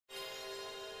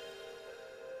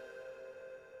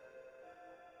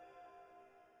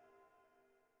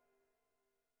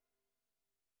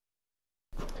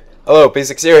Hello,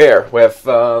 PSeXu here with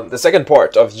the second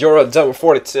part of Yaroze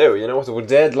 42. You know what we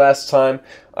did last time?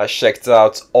 I checked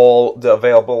out all the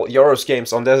available Yaroze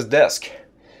games on this disc.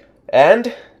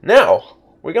 And now,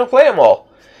 we're gonna play them all.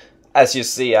 As you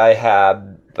see, I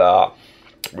had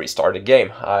restarted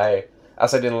game.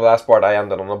 As I did in the last part, I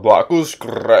ended on a black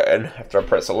screen after I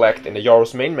press select in the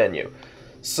Yaroze main menu.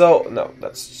 So, no,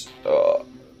 let's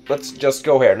just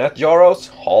go here. Net Yaroze,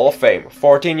 Hall of Fame.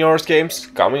 14 Yaroze games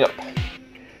coming up.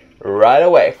 Right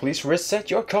away, please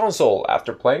reset your console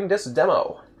after playing this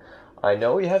demo. I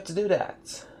know you have to do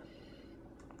that.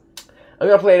 I'm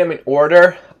gonna play them in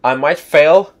order. I might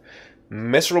fail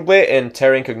miserably in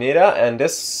Terra Incognita, and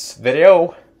this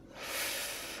video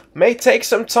may take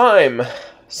some time.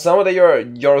 Some of the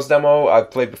Yaroze demo I've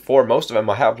played before, most of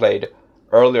them I have played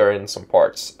earlier in some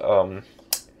parts.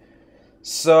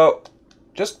 So,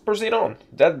 just proceed on.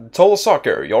 That Total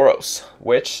Soccer, Yaroze,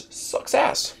 which sucks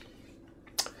ass.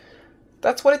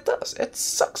 That's what it does. It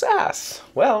sucks ass.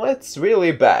 Well, it's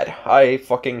really bad. I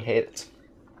fucking hate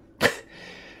it.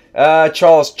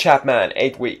 Charles Chapman,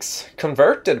 8 weeks.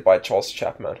 Converted by Charles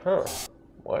Chapman. Huh.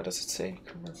 Why does it say?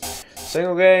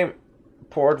 Single game,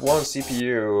 port 1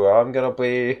 CPU. I'm gonna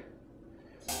play...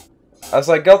 As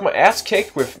I got my ass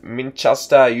kicked with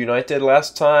Manchester United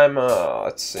last time.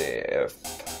 Let's see if...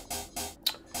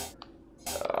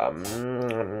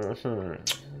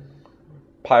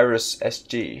 Pyrus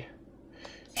SG.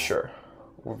 Sure.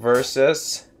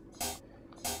 Versus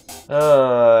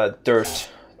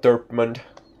Dortmund.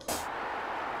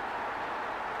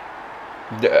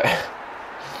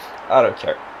 I don't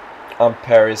care. I'm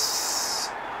Paris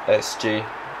SG.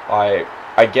 I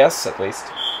guess at least.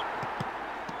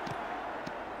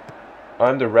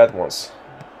 I'm the red ones,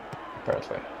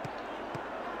 apparently.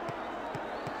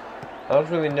 I don't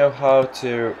really know how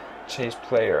to change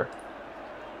player.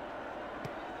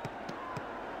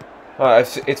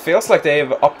 It feels like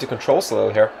they've upped the controls a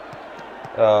little here.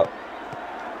 No,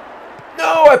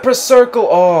 I pressed circle.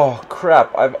 Oh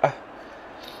crap!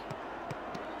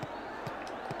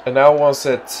 And now once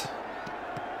it,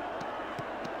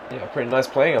 yeah, pretty nice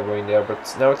playing I'm doing there.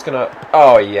 But now it's gonna.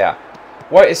 Oh yeah.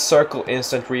 Why is circle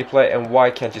instant replay and why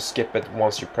can't you skip it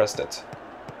once you pressed it?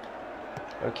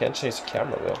 I can't change the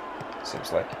camera though.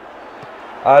 Seems like.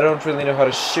 I don't really know how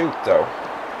to shoot though.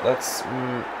 That's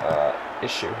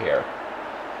issue here.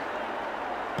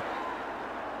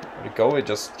 The goalie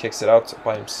just kicks it out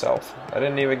by himself. I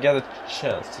didn't even get a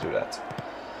chance to do that.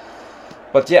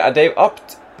 But yeah, they've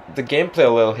upped the gameplay a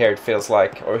little here, it feels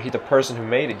like, or the person who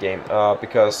made the game,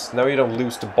 because now you don't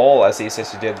lose the ball as easy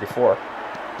as you did before.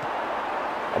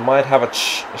 I might have a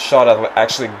shot at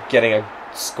actually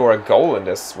score a goal in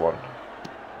this one.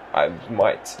 I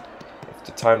might, if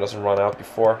the time doesn't run out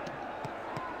before.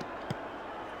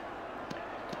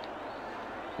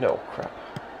 No, crap.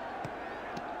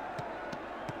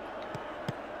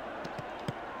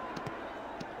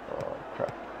 Oh,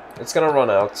 crap. It's gonna run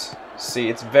out. See,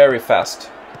 it's very fast.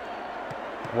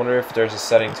 I wonder if there's a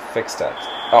setting to fix that.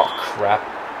 Oh, crap.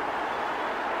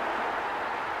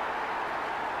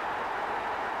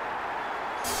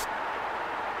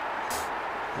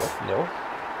 What? No.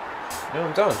 No,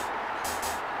 I'm done.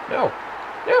 No.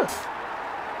 No. I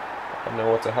don't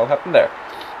know what the hell happened there.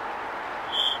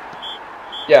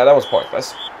 Yeah, that was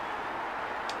pointless.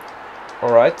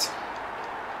 Alright.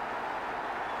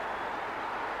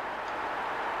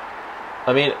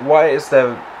 I mean, why is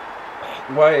the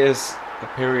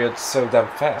period so damn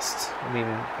fast? I mean,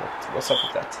 what's up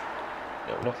with that?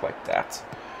 No, not like that.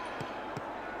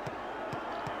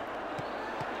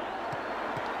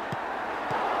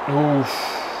 Oof.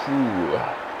 Ooh.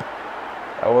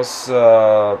 That was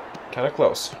kind of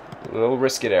close. A little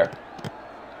risky there.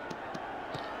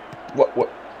 What?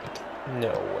 No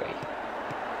way.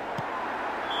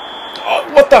 Oh,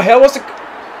 what the hell was it?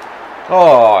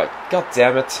 Oh, god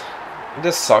damn it.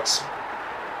 This sucks.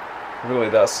 It really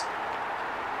does.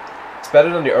 It's better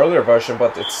than the earlier version,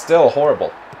 but it's still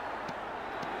horrible.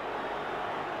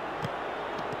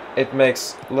 It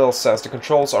makes little sense. The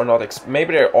controls are not...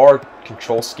 Maybe there are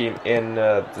control scheme in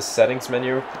the settings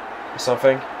menu or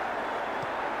something.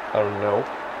 I don't know.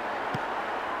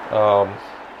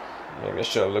 Maybe I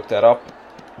should have looked that up,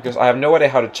 because I have no idea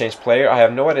how to change player. I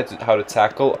have no idea how to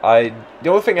tackle. The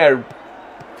only thing I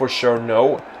for sure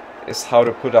know is how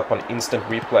to put up an instant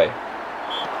replay.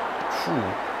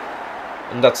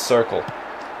 And that's circle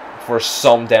for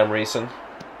some damn reason.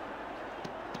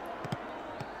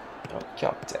 Oh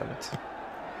god damn it.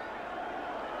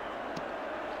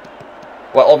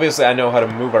 Well, obviously I know how to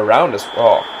move around as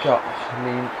well. Oh god, I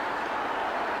mean.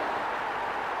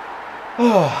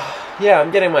 Oh. Yeah,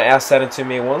 I'm getting my ass handed to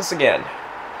me once again.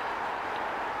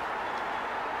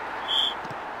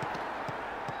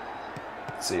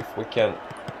 see if we can...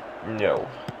 No.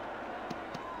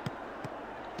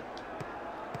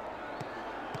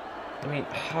 I mean,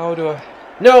 how do I...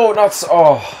 No, not so...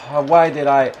 Oh, why did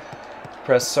I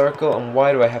press circle and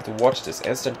why do I have to watch this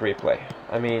instant replay?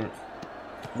 I mean,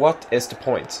 what is the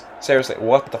point? Seriously,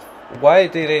 what the... Why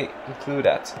did they include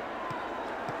that?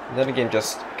 And then the game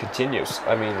just continues.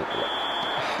 I mean...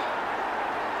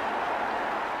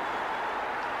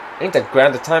 Ain't that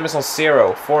grand? The time is on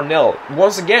 0. 4-0.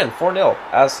 Once again, 4-0.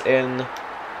 As in...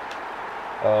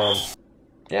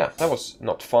 yeah, that was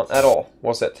not fun at all,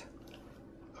 was it?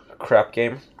 Crap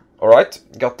game. Alright,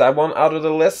 got that one out of the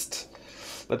list.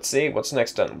 Let's see, what's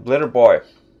next then? Blitter Boy.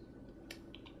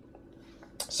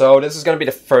 So this is gonna be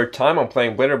the third time I'm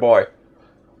playing Blitter Boy.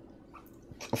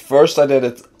 First I did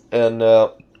it in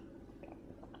the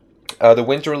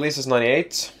winter release is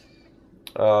 98.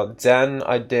 Then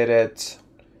I did it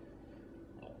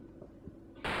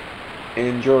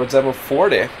in Yaroze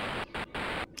 40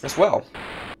 as well.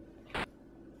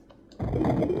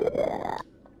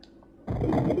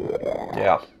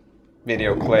 Yeah,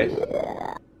 video clay.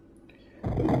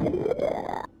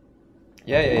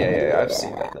 Yeah, I've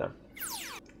seen that now.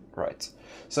 Right.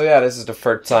 So yeah, this is the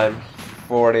third time.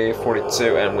 40,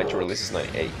 42, and winter release is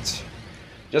 98.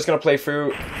 Just gonna play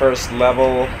through first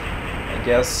level, I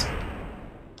guess.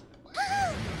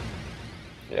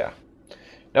 Yeah.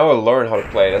 Now I'll learn how to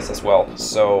play this as well,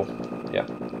 so yeah.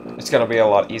 It's gonna be a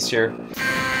lot easier.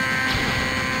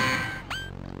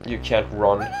 You can't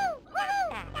run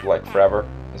like forever.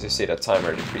 As you see, that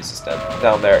timer decreases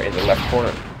down there in the left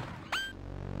corner.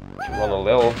 You can run a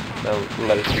little, then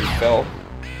let it refill,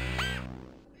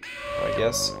 I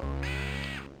guess.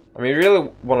 I mean, you really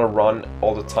want to run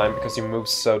all the time because you move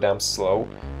so damn slow.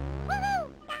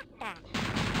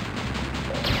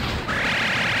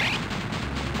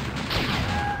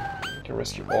 You can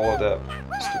rescue all of the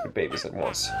stupid babies at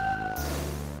once.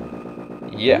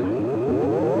 Yeah.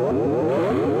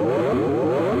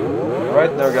 Right,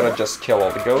 now we're gonna just kill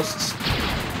all the ghosts.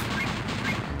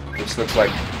 Which looks like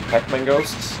Pac-Man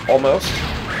ghosts, almost.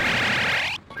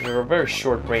 You have a very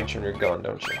short range on your gun,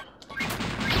 don't you?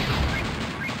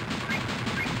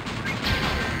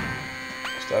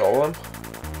 Is that all of them?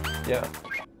 Yeah.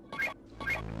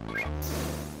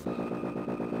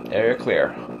 Area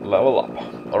clear. Level up.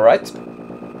 Alright.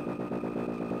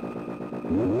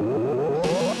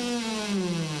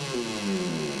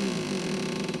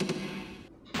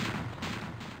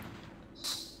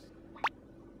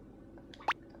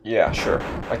 Yeah, sure.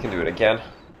 I can do it again.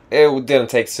 It didn't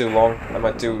take too long. I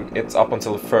might do it up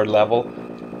until the third level.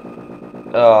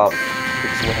 Because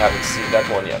we haven't seen that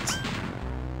one yet.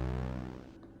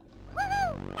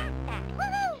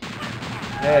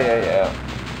 Yeah.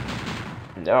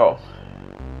 No.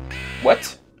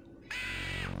 What?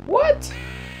 What?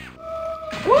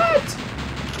 What?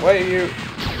 Why are you...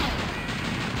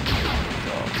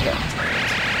 Oh, God.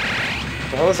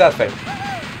 What the hell is that thing?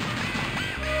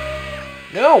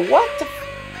 No, what the...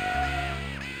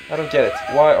 I don't get it.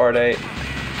 Why are they...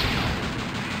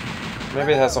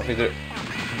 Maybe it has something to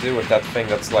do with that thing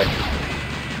that's like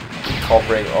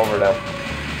hovering over them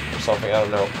or something. I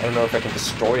don't know. I don't know if I can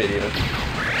destroy it even.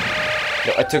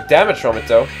 No, I took damage from it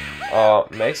though.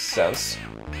 Makes sense.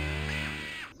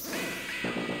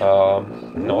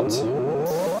 Not.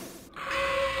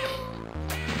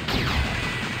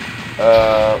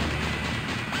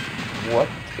 What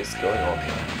is going on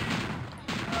here?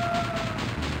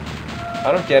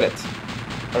 I don't get it.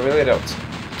 I really don't.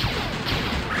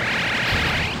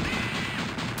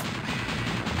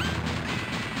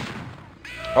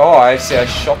 Oh, I see. I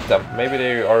shot them. Maybe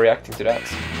they are reacting to that.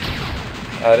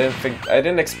 I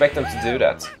didn't expect them to do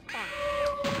that.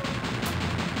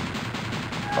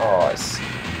 Oh, I see.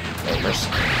 Gamers.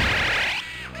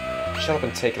 Shut up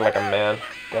and take it like a man.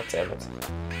 God damn it.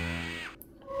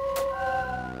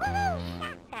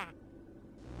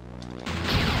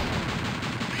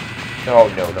 Oh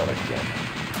no, not again.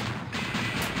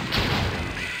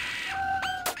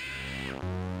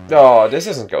 Oh, this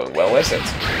isn't going well, is it?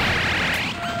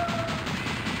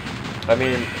 I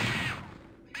mean...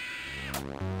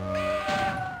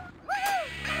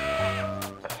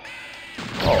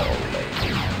 Oh,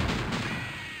 lady.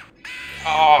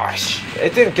 Oh,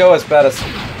 it didn't go as bad as...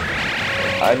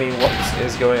 I mean, what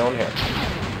is going on here?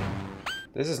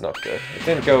 This is not good. It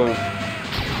didn't go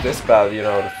this bad, you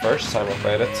know, the first time I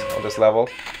played it on this level.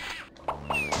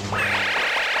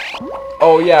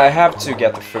 Oh yeah, I have to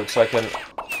get the fruit so I can...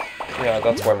 Yeah,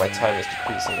 that's why my time is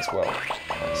decreasing as well.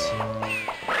 Nice.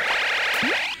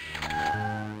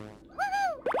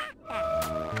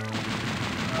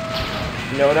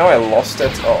 No, now I lost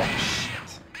it. Oh,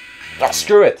 shit. Oh,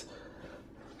 screw it!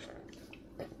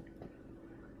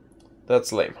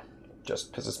 That's lame.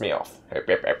 Just pisses me off.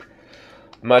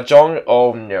 Mah Jongg,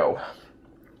 oh no.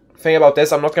 Thing about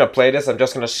this, I'm not gonna play this, I'm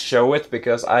just gonna show it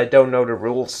because I don't know the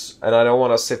rules and I don't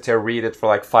wanna sit here and read it for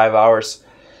like 5 hours.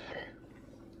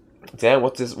 Damn,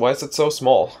 why is it so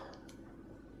small?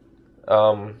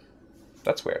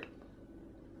 That's weird.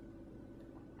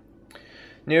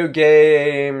 New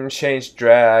game, change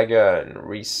dragon,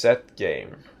 reset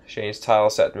game. Change tile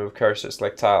set, move cursor,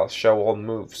 select tile, show all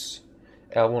moves.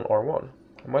 L1 or 1.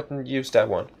 I mightn't use that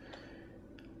one.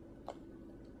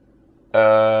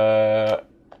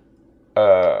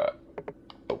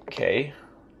 Okay.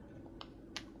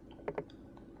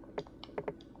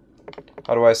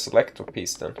 How do I select a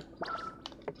piece then?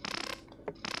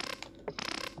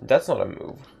 That's not a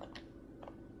move.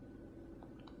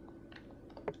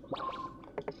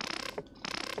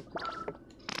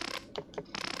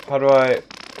 How do I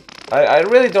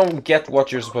really don't get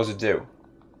what you're supposed to do.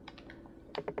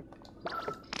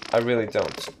 I really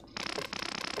don't.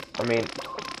 I mean...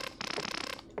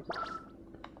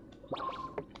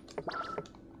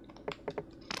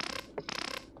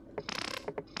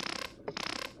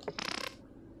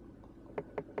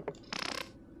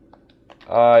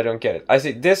 I don't get it. I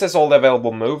see, this is all the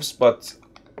available moves, but...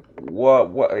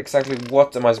 What exactly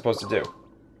what am I supposed to do?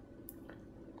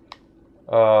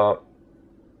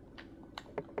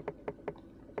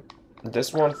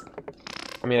 This one...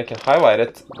 I mean, I can highlight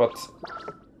it, but...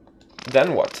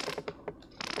 Then what?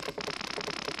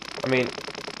 I mean...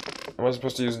 Am I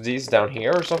supposed to use these down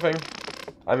here or something?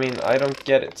 I mean, I don't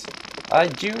get it. I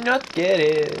do not get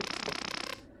it.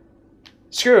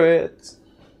 Screw it.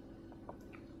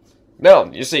 No,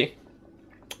 you see.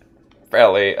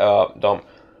 Fairly, dumb.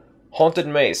 Haunted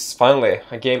Maze, finally,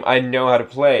 a game I know how to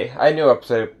play. I knew I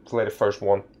play the first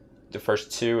one, the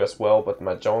first two as well, but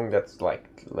Mah Jongg, that's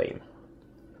like lame.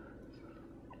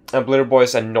 And Blitter Boy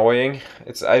is annoying.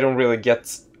 I don't really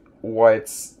get why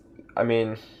it's... I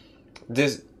mean,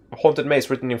 this Haunted Maze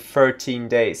written in 13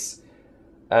 days,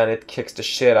 and it kicks the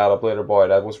shit out of Blitter Boy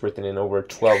that was written in over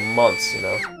 12 months, you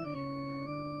know.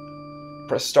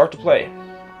 Press start to play.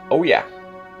 Oh yeah.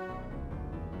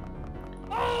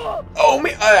 Oh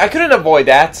me! I couldn't avoid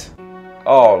that.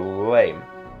 Oh, lame.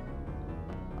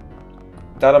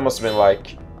 That must have been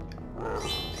like...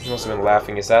 He must have been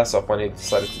laughing his ass off when he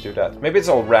decided to do that. Maybe it's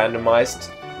all randomized,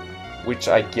 which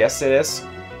I guess it is.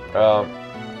 I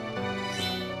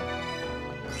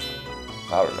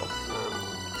don't know.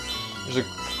 You're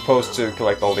supposed to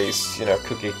collect all these, you know,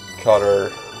 cookie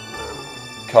cutter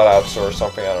cutouts or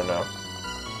something, I don't know.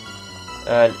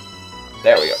 And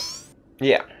there we go.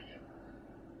 Yeah.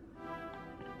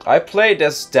 I played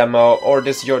this demo, or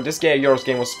this Yaroze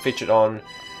game was featured on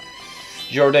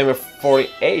Euro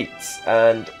 48,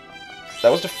 and that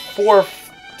was the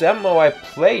 4th demo I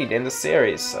played in the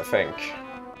series, I think.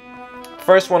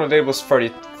 First one I did was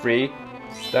 33,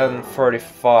 then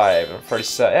 35, and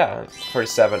 37, yeah,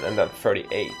 37, and then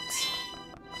 38. There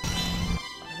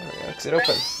we go, exit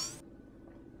open.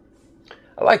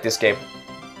 I like this game.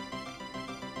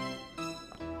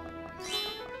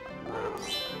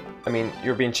 I mean,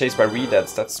 you're being chased by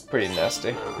Redeads, that's pretty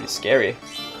nasty, pretty scary.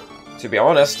 To be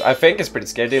honest, I think it's pretty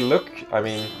scary. They look, I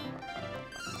mean,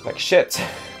 like shit.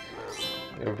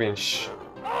 You're being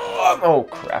oh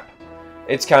crap.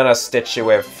 It's kind of stitchy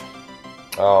with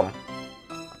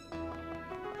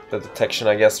the detection,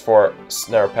 I guess, for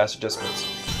narrow passages, but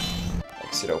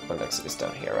exit open, exit is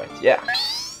down here, right? Yeah.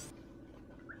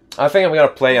 I think I'm gonna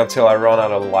play until I run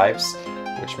out of lives,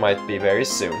 which might be very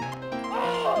soon.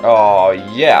 Oh,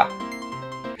 yeah.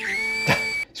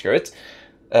 Screw it.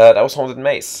 That was Haunted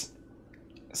Maze.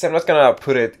 So I'm not gonna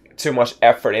put it too much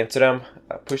effort into them.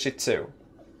 Pushy II.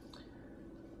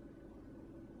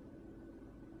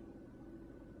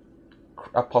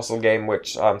 A puzzle game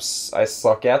which I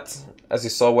suck at. As you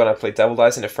saw when I played Devil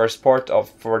Dice in the first part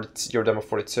of Euro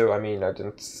 42, I mean, I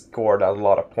didn't score that a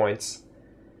lot of points.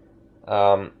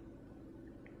 20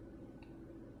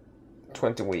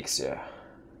 weeks, yeah.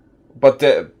 But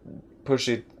the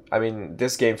Pushy, I mean,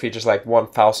 this game features like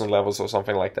 1,000 levels or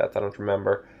something like that. I don't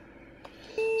remember.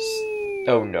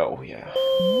 Oh no, yeah.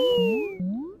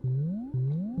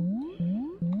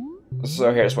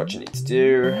 So here's what you need to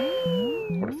do.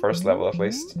 For the first level at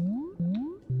least.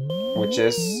 Which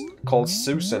is called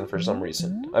Susan for some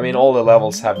reason. I mean, all the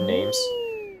levels have names.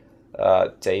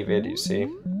 David, you see.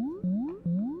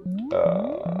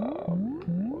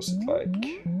 What's it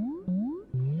like?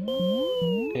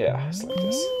 Yeah, it's like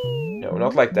this. No,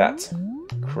 not like that.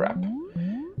 Crap.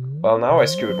 Well, now I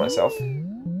screwed myself.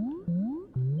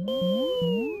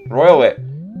 Royally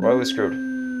screwed.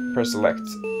 Press select.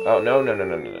 Oh, no.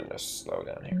 Slow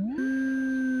down here.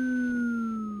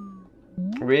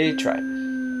 Retry.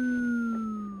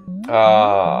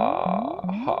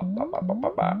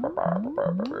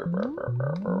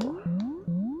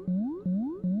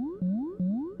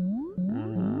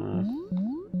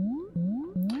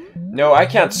 No, I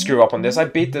can't screw up on this. I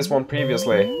beat this one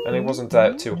previously, and it wasn't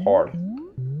that too hard.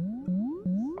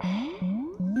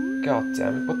 God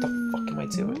damn it, what the fuck am I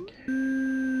doing?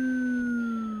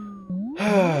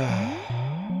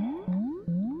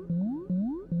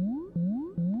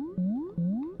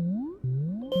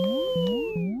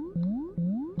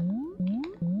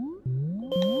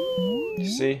 You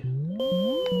see?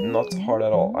 Not hard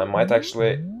at all. I might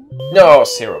actually... No,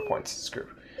 0 points. Screw.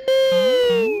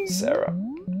 Sarah.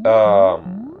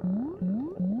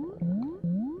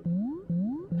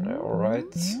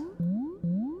 Alright.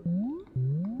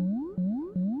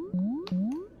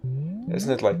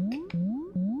 Isn't it like...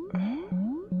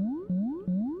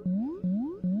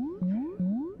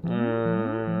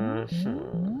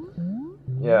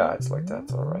 Yeah, it's like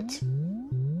that, alright.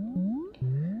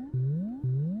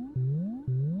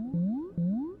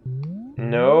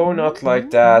 No, not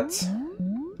like that.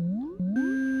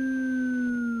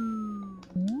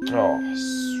 Oh.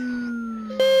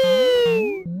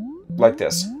 Like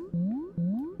this.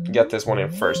 Get this one in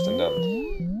first and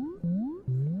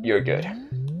then you're good.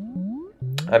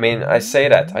 I mean, I say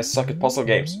that. I suck at puzzle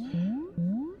games.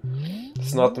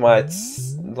 It's not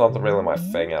really my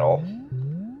thing at all.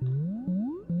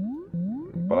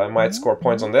 But I might score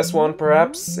points on this one,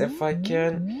 perhaps, if I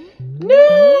can.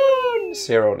 No!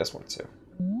 0 on this one, too.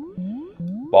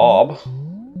 Bob.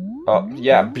 Oh,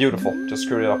 yeah, beautiful. Just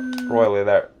screwed it up royally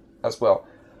there as well.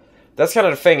 That's kind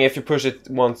of the thing, if you push it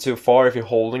one too far, if you're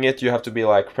holding it, you have to be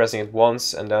like pressing it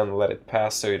once and then let it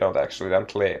pass so you don't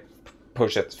accidentally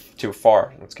push it too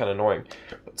far. It's kind of annoying.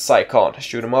 But Psychon,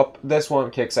 shoot 'em up. This one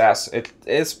kicks ass. It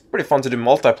is pretty fun to do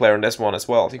multiplayer on this one as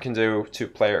well. You can do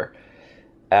 2-player.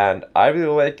 And I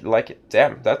really like it.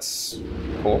 Damn, that's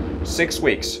cool. 6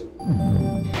 weeks.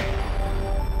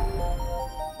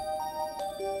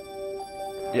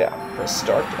 Yeah, press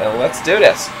start and let's do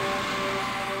this.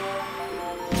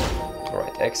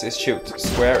 Alright, X is shoot,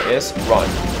 square is run.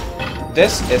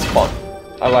 This is fun.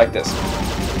 I like this.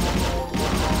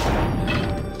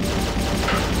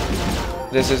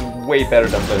 This is way better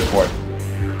than Blitter Boy.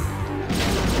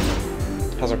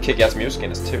 Has some kick-ass music in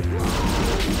this too.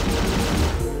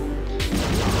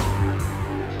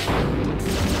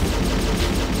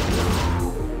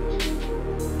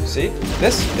 See?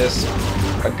 This is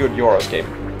a good Yaroze game.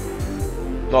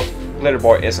 Not Blitter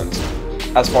Boy isn't.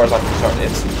 As far as I'm concerned,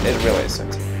 it really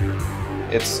isn't.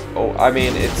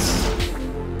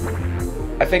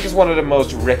 I think it's one of the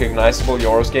most recognizable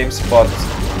Yaroze games, but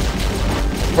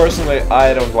personally,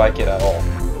 I don't like it at all.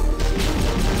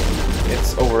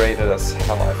 It's overrated as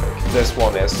hell, I think. This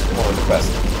one is one of the best.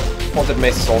 Haunted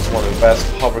Maze is also one of the best.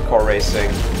 Hover car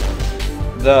racing.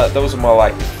 Those are my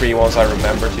like 3 ones I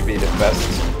remember to be the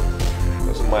best.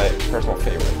 Those are my personal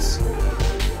favorites.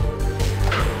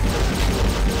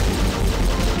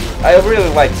 I really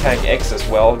like Tank X as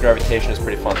well. Gravitation is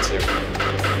pretty fun too.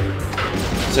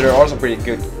 So there are some pretty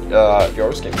good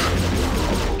Yaroze games.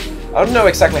 I don't know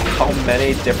exactly how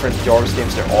many different Yaroze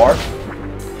games there are.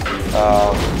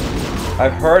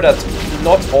 I've heard that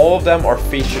not all of them are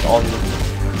featured on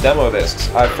demo discs.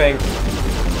 I think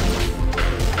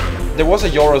there was a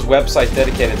Yaroze website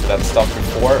dedicated to that stuff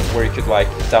before, where you could like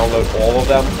download all of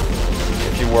them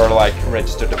if you were like a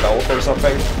registered developer or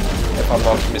something. If I'm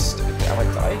not mistaken. Am I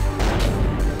died?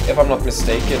 If I'm not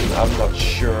mistaken, I'm not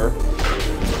sure.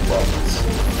 But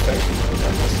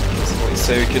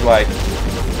so you could like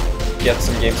get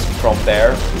some games from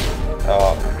there.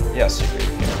 Yes, you could.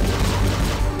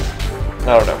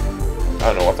 I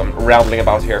don't know what I'm rambling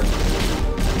about here.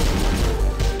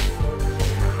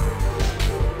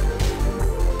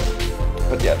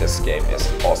 But yeah, this game is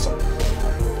awesome.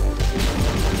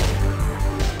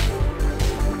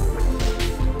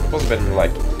 It must have been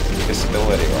like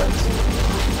invisibility, right?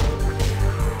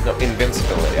 No,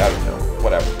 invincibility, I don't know.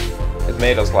 Whatever. It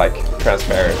made us like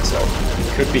transparent, so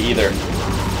it could be either.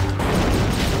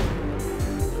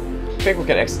 I think we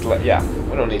can exit. Yeah,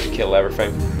 we don't need to kill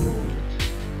everything.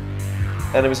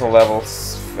 Enemies on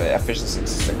levels, efficiency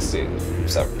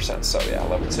 67%, so yeah,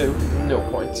 level 2, no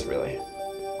points really.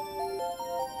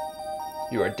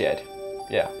 You are dead.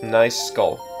 Yeah, nice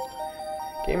skull.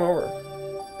 Game over.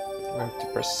 I have to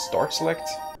press start select?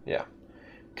 Yeah.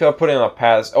 Could I put in a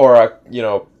pass, or a, you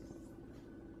know,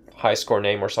 high score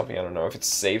name or something, I don't know. If it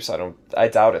saves, I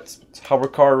doubt it. It's hover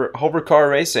car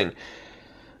racing.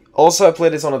 Also, I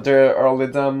played this on a early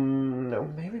no,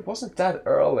 maybe it wasn't that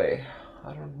early.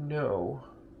 I don't know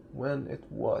when it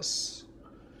was.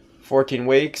 14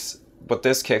 weeks, but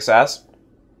this kicks ass.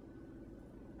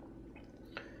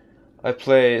 I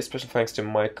play special thanks to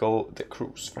Michael De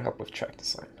Cruz for help with track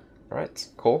design. Alright,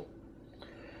 cool.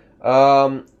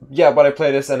 Yeah, but I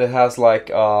play this and it has like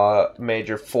a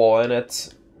major flaw in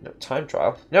it. No, time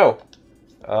trial. No!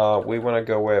 We want to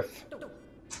go with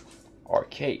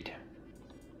arcade.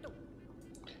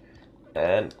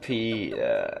 And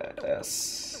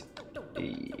PSeXu.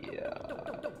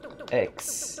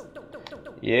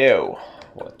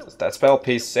 What does that spell?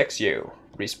 PSeXu.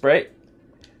 Respray.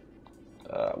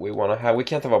 We want to have. We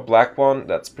can't have a black one.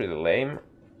 That's pretty lame.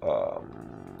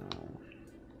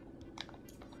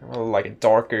 Like a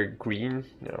darker green.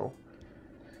 No.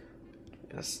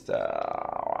 Just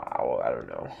I don't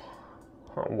know.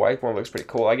 White one looks pretty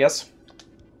cool, I guess.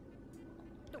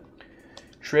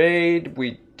 Trade.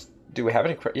 Do we have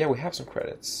any credit? Yeah, we have some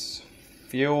credits.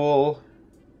 Fuel.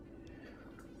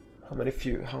 How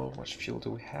much fuel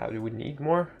do we have? Do we need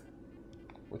more?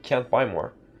 We can't buy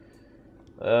more.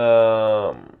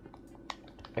 I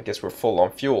guess we're full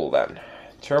on fuel then.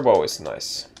 Turbo is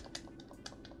nice.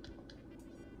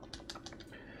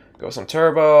 Go some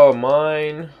turbo,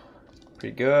 mine.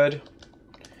 Pretty good.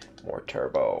 More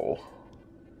turbo.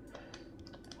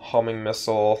 Homing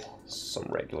missile. Some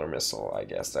regular missile, I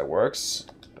guess that works.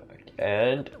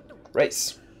 And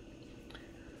race.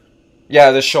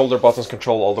 Yeah, the shoulder buttons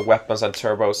control all the weapons and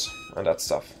turbos and that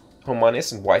stuff. Oh, mine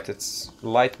isn't white, it's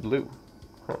light blue.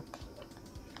 Huh.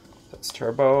 That's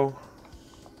turbo.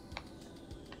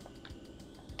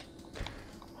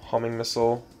 Homing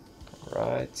missile.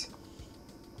 Alright.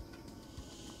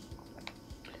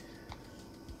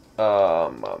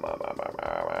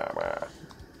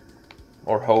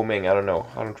 Or homing, I don't know.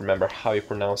 I don't remember how you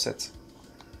pronounce it.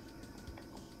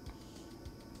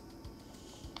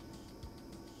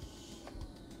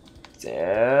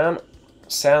 Damn.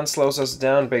 Sand slows us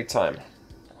down big time.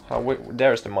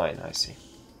 There's the mine, I see.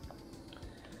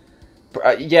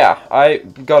 Yeah, I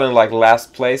got in like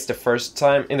last place the first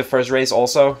time, in the first race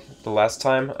also, the last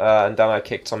time, and then I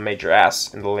kicked some major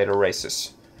ass in the later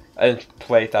races. I didn't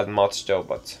play it that much though,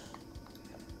 but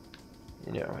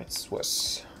you know, it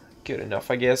was good enough,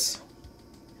 I guess.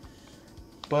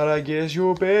 But I guess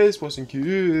your base wasn't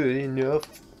good enough.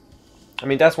 I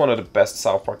mean, that's one of the best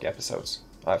South Park episodes,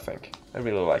 I think. I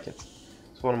really like it.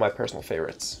 It's one of my personal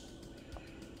favorites.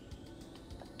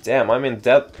 Damn, I'm in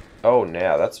dead. Oh,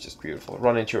 yeah, that's just beautiful.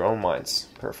 Run into your own mines.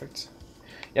 Perfect.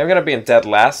 Yeah, I'm gonna be in dead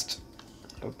last.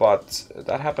 But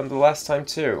that happened the last time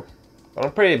too. But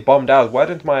I'm pretty bummed out. Why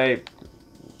didn't my,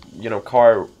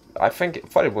 car... I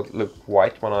thought it would look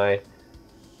white when I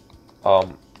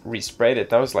resprayed it.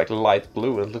 That was like light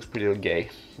blue and it looks pretty gay.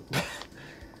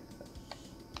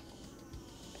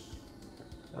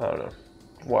 I don't know.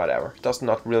 Whatever. Does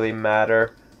not really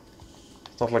matter.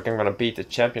 It's not like I'm gonna beat the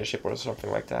championship or something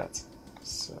like that.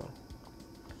 So...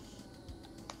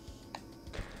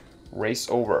 race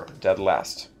over. Dead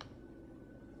last.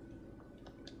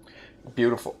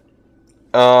 Beautiful.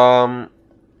 Right.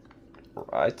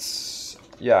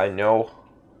 Yeah, I know.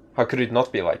 How could it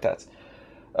not be like that?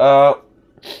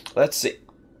 Let's see.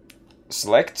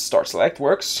 Select, start select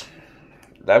works.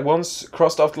 That one's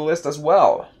crossed off the list as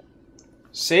well.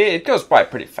 See, it goes by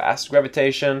pretty fast.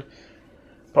 Gravitation.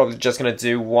 Probably just gonna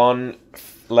do one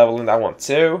level in that one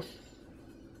too.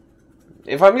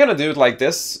 If I'm gonna do it like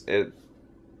this,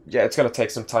 yeah, it's gonna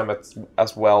take some time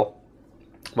as well.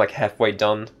 I'm like halfway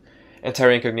done. And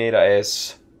Terra Incognita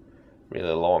is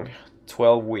really long.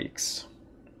 12 weeks.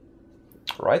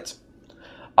 Right?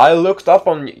 I looked up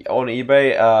on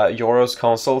eBay Yaroze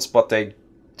consoles, but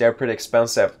they're pretty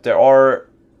expensive. There are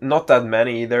not that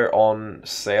many either on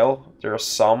sale. There are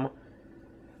some.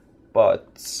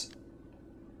 But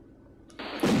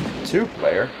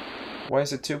 2-player? Why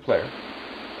is it 2-player?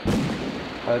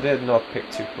 I did not pick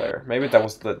 2-player. Maybe that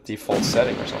was the default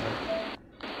setting or something.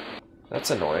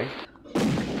 That's annoying.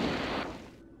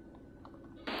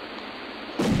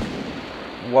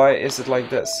 Why is it like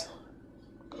this?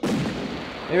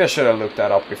 Maybe I should have looked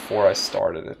that up before I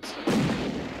started it.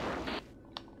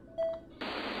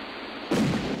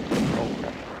 Oh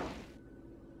crap.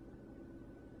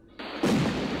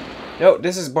 No,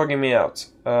 this is bugging me out.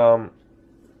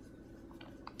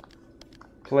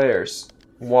 Players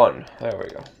 1. There we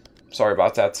go. Sorry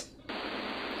about that.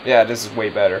 Yeah, this is way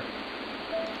better.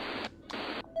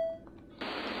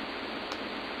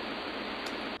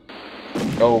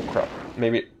 Oh crap.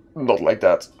 Maybe not like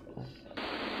that.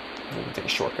 Let me take a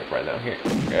shortcut right now here.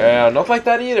 Yeah, not like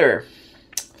that either.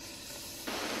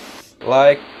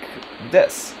 Like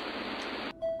this.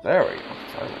 There we go.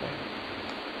 Finally.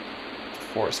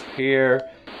 4 is here.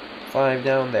 5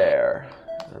 down there.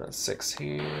 And then 6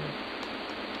 here.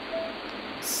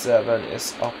 7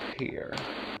 is up here.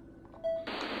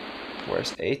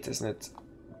 Where's 8? Isn't it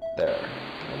there?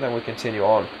 And then we continue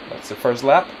on. That's the first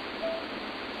lap.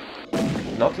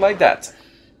 Not like that.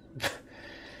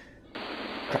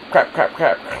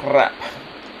 Crap.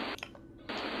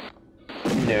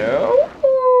 No,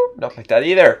 not like that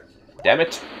either. Damn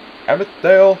it. Damn it,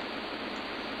 Dale.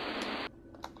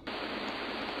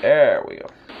 There we go.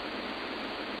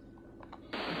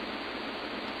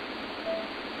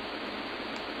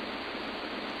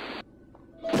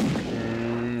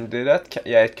 Did that?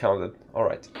 Yeah, it counted.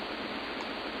 Alright.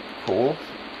 Cool.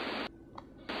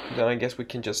 Then I guess we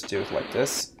can just do it like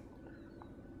this.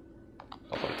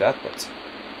 Not like that, but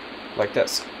like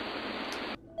this.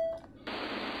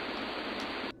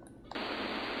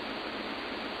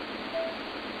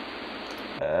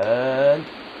 And...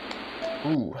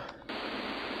 ooh.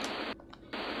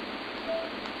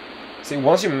 See,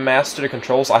 once you master the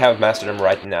controls, I haven't mastered them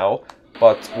right now,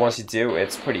 but once you do,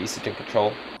 it's pretty easy to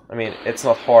control. I mean, it's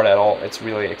not hard at all. It's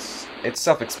really, it's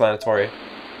self-explanatory.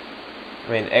 I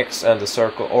mean, X and the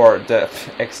circle, or the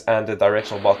X and the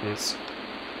directional buttons,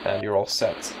 and you're all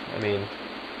set. I mean,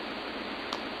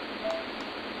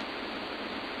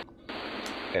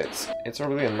 it's a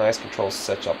really nice control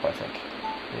setup, I think.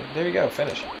 Yeah, there you go,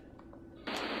 finish.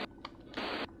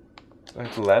 Do I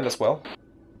have to land as well?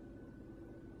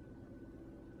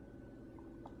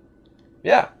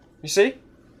 Yeah, you see?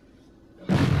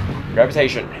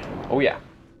 Gravitation. Oh yeah.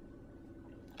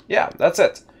 Yeah, that's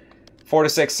it.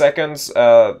 46 seconds,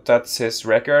 that's his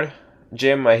record.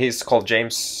 Jim, he's called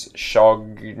James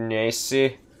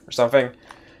Shaughnessy or something.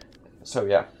 So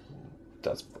yeah,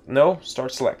 that's... no,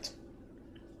 start select.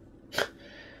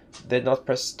 Did not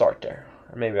press start there.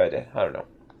 Or maybe I did, I don't know.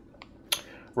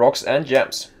 Rocks and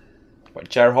Gems by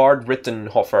Gerhard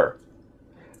Rittenhofer.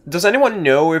 Does anyone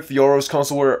know if Yaroze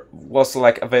console was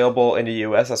like available in the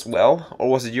US as well, or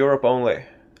was it Europe only?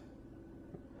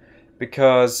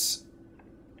 Because,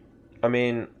 I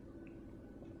mean,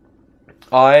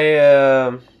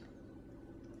 I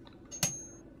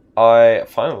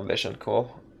Final Edition,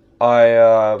 cool.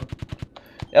 As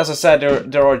I said,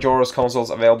 there are Yaroze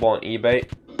consoles available on eBay.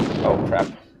 Oh crap.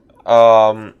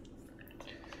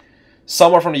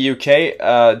 Some are from the UK,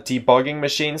 debugging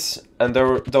machines, and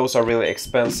those are really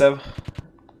expensive.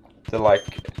 They're like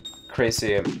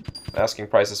crazy asking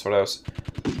prices for those.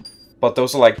 But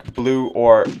those are like blue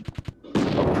or...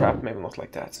 oh crap, maybe not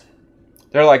like that.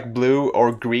 They're like blue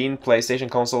or green PlayStation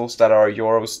consoles that are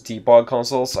Yaroze debug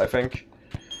consoles, I think.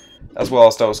 As well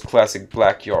as those classic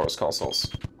black Yaroze consoles.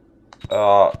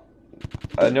 I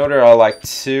know there are like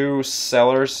 2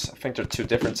 sellers, I think there are 2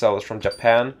 different sellers from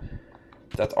Japan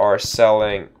that are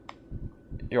selling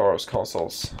Yaroze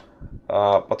consoles,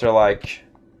 but they're like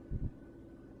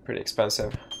pretty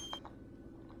expensive.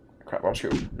 Crap, I'm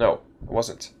screwed. No, it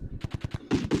wasn't.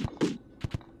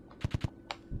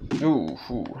 Ooh.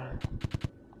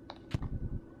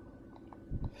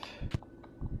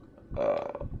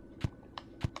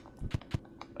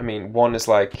 I mean, one is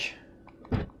like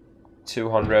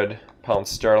 £200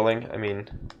 sterling. I mean,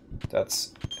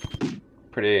 that's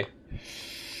pretty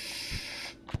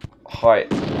high.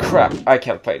 Crap, I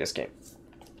can't play this game.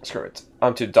 Screw it.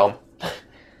 I'm too dumb.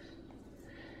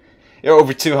 Yeah,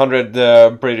 over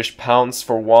 200 British pounds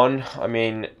for one. I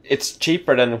mean, it's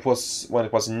cheaper than it was when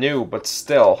it was new, but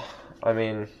still, I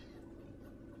mean,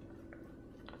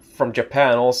 from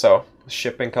Japan also,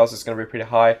 shipping cost is gonna be pretty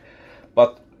high.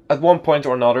 But at one point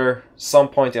or another, some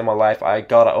point in my life, I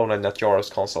gotta own a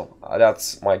Yaroze console.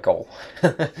 That's my goal.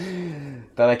 Then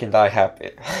I can die happy.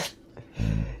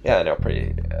 Yeah, I know,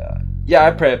 pretty... yeah,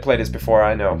 I played this before,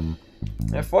 I know.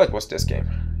 I thought it was this game.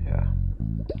 Yeah.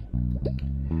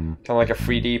 Kind of like a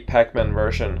 3D Pac-Man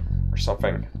version or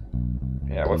something.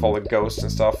 Yeah, with all the ghosts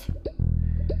and stuff.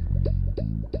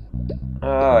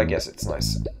 I guess it's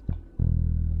nice.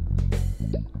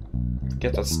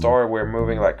 Get that star, we're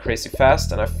moving like crazy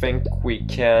fast, and I think we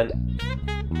can...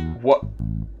 what?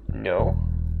 No.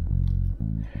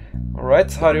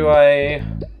 Alright, how do I...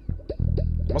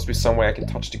 there must be some way I can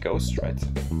touch the ghost, right?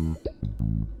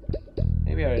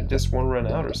 Maybe I just won't run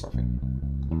out or something.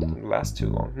 It didn't last too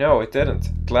long. No, it didn't.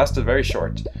 It lasted very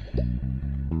short.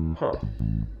 Huh.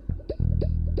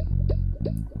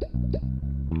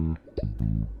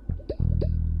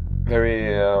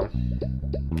 Very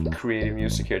creative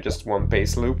music here, just one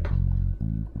bass loop.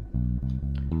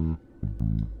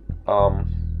 No,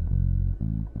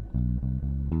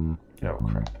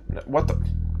 crap. No, what the...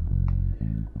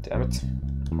 damn it.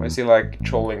 Why is he like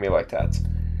trolling me like that?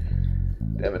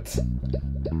 Damn it.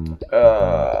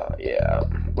 Yeah.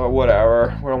 But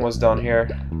whatever, we're almost done here.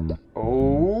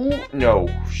 Oh, no,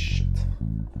 shit.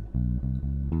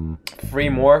 3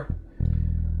 more.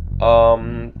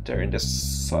 They're in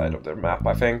this side of the map,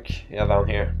 I think. Yeah, down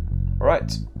here.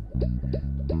 Alright.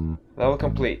 Level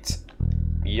complete.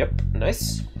 Yep,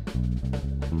 nice.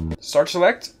 Start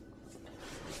select.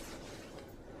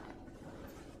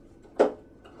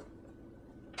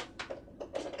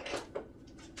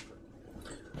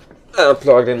 I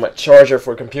plugged in my charger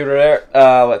for computer there.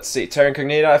 Let's see, Terra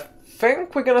Incognita. I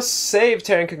think we're gonna save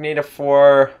Terra Incognita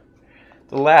for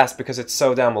the last because it's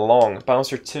so damn long.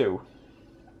 Bouncer 2.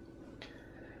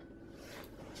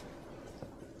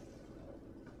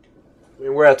 I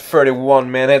mean, we're at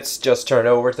 31 minutes, just turned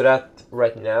over to that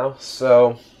right now,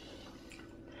 so...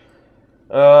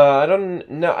 I don't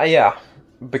know, yeah,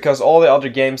 because all the other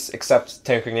games except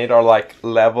Terra Incognita are like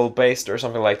level-based or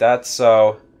something like that,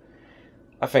 so...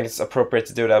 I think it's appropriate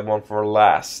to do that one for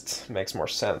last. Makes more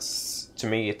sense. To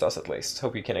me, it does at least.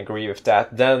 Hope you can agree with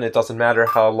that. Then it doesn't matter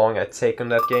how long I take on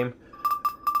that game,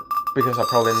 because I'm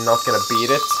probably not gonna beat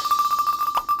it.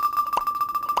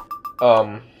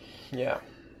 Yeah.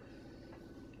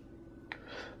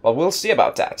 Well, we'll see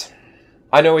about that.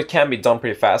 I know it can be done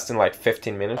pretty fast in like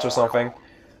 15 minutes or something,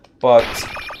 but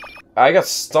I got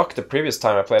stuck the previous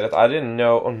time I played it. I didn't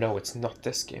know... Oh no, it's not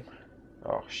this game.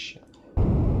 Oh shit.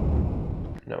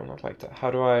 No, not like that. How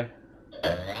do I...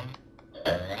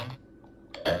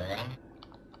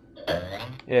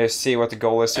 Yeah, see what the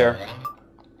goal is here.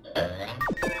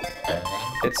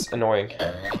 It's annoying.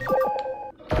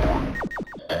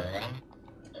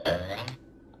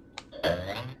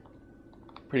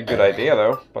 Pretty good idea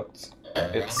though, but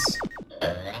it's...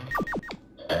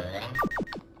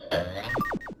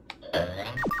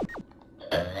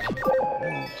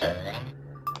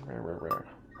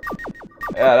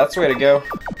 Yeah, that's the way to go.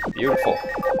 Beautiful.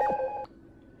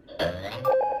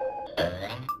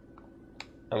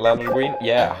 And land on the green?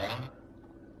 Yeah.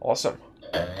 Awesome.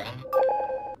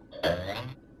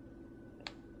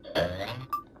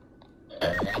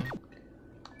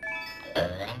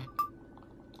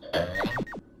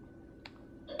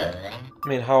 I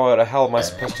mean, how the hell am I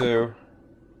supposed to...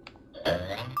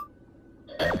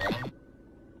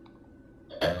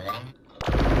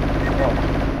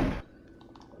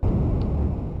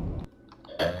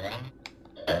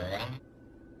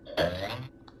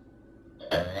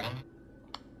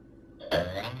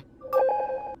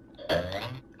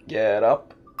 Get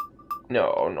up. No,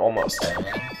 almost.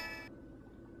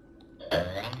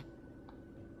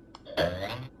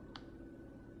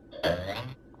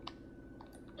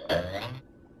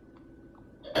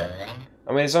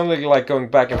 I mean, it's only like going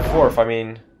back and forth. I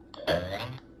mean,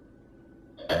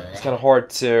 it's kind of hard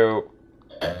to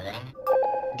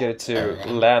get it to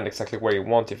land exactly where you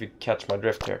want if you catch my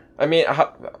drift here. I mean,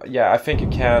 yeah, I think you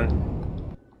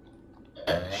can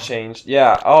change.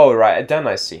 Yeah, oh, right, then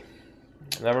I see.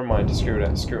 Never mind,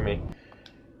 screw me.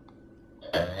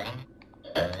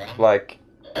 Like,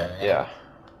 yeah.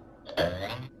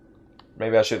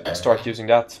 Maybe I should start using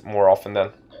that more often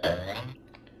then.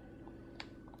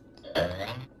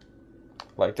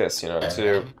 Like this, you know,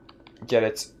 to get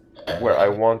it where I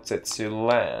want it to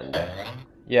land.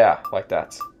 Yeah, like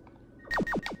that.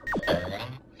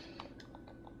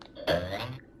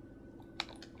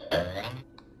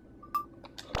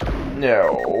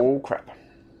 No, crap.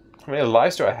 How many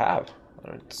lives do I have?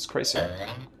 It's crazy.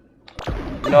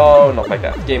 No, not like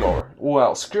that. Game over.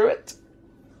 Well, screw it.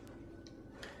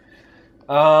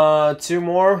 2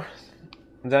 more.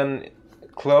 Then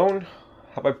Clone.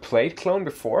 Have I played Clone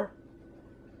before?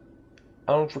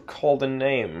 I don't recall the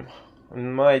name. I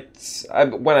might...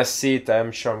 when I see it,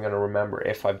 I'm sure I'm gonna remember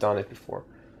if I've done it before.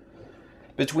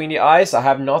 Between the Eyes, I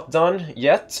have not done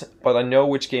yet, but I know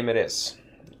which game it is.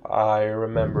 I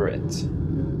remember it.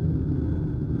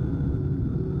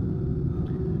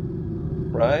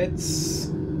 Right.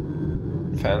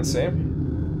 Fancy.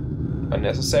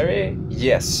 Unnecessary?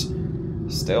 Yes.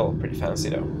 Still pretty fancy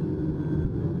though.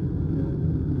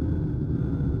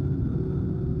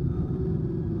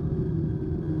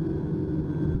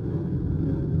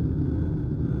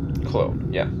 Clone,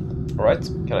 yeah. Alright,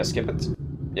 can I skip it?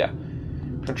 Yeah.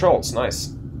 Controls,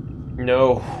 nice.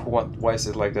 No, why is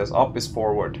it like this? Up is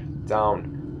forward,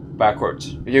 down,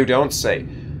 backwards. You don't say.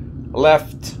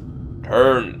 Left,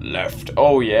 turn left.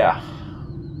 Oh yeah.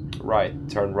 Right,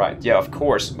 turn right. Yeah, of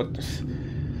course, but...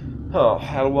 Oh,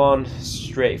 L1,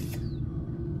 strafe.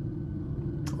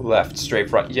 Left,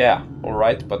 strafe, right. Yeah,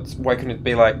 alright, but why couldn't it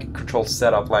be like control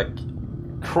setup, like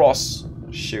cross,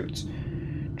 shoot,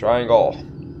 triangle,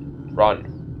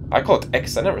 run. I call it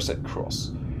X, I never said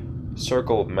cross.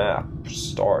 Circle, map,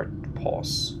 start,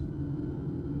 pause.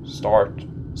 Start.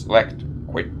 Select.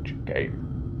 Quit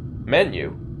game.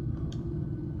 Menu.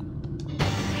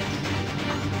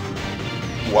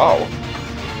 Wow.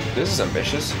 This is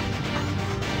ambitious.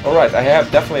 Alright, I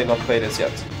have definitely not played this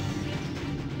yet.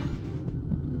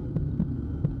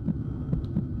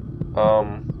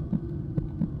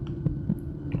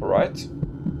 Alright.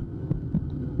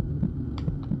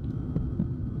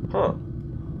 Huh.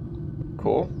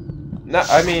 Cool. No,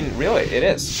 I mean, really, it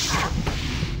is.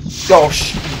 Oh,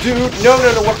 dude, no,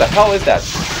 what the hell is that?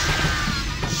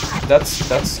 That's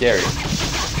scary.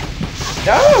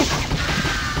 No!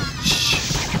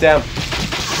 Shh, damn.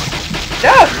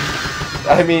 Yeah!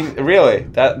 I mean, really,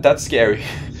 that's scary.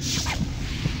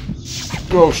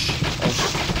 Oh,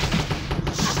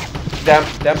 damn,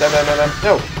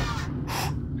 no!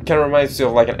 Kind of reminds me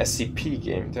of like an SCP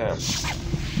game, damn.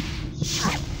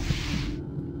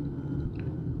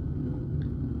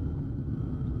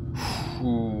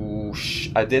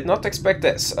 I did not expect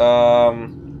this.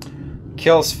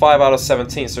 Kills 5 out of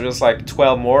 17, so there's like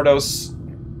 12 more of those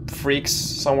freaks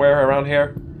somewhere around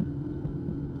here.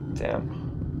 Damn.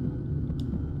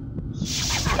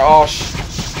 Oh,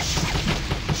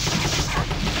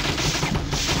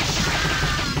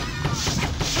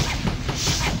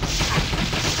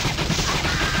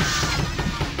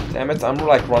 damn it, I'm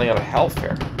like running out of health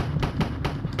here.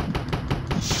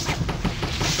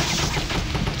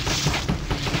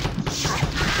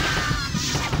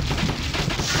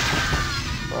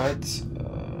 Right.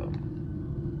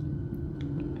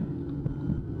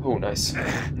 Oh, nice.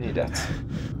 Need that.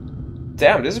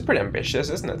 Damn, this is pretty ambitious,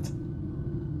 isn't it?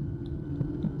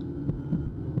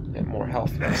 Yeah, more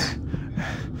health, yes.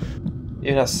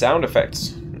 Even has sound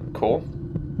effects. Cool.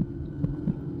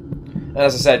 And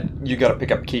as I said, you gotta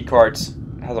pick up key cards.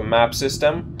 It has a map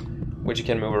system, which you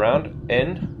can move around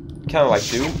in. Kind of like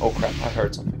Doom. Oh crap, I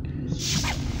heard something.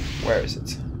 Where is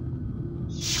it?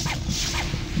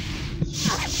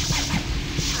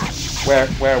 Where?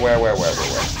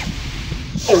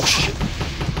 Oh shit!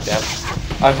 Damn.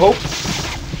 I hope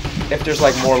if there's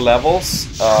like more levels,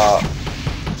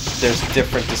 there's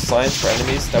different designs for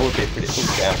enemies. That would be pretty cool.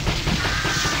 Damn.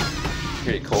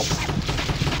 Pretty cool.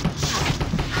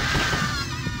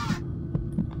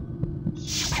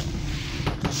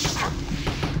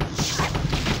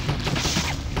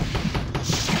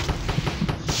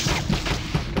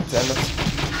 Damn it.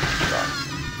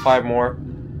 5 more.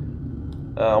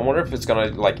 I wonder if it's gonna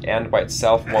like end by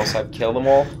itself once I've killed them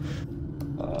all.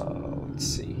 Let's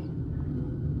see.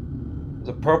 There's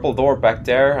a purple door back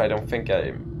there. I don't think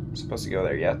I'm supposed to go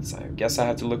there yet. I guess I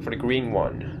have to look for the green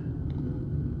one.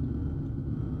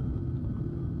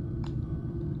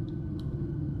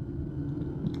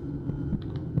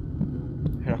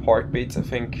 Hear heartbeats, I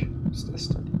think. What's this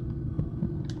then?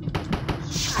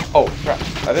 Oh crap!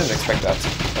 I didn't expect that.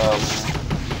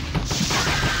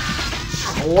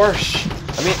 More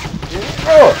I mean,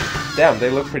 oh, damn, they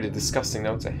look pretty disgusting,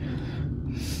 don't they?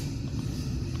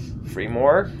 3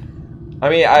 more. I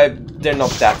mean, they're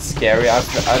not that scary. I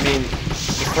mean,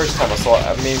 the first time I saw it,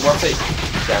 I mean, once they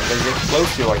get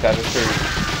close to you like that, it's pretty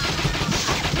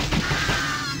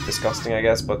disgusting, I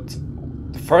guess. But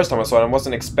the first time I saw it, I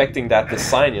wasn't expecting that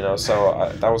design, you know. So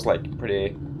that was like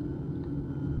pretty.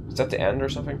 Is that the end or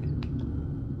something?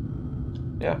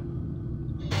 Yeah.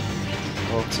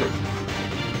 Well, 2.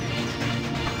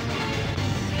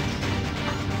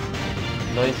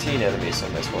 19 enemies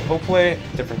on this one. Hopefully,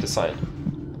 different design.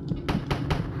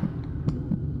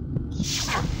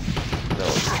 No,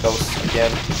 those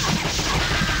again.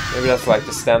 Maybe that's like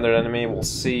the standard enemy. We'll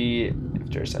see if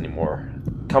there's any more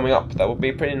coming up. That would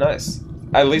be pretty nice.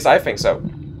 At least I think so.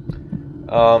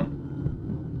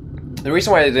 The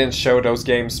reason why I didn't show those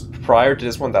games prior to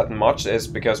this one that much is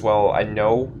because, well, I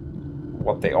know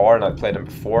what they are and I played them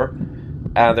before.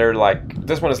 And they're like,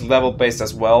 this one is level based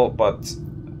as well, but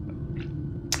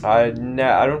I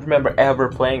don't remember ever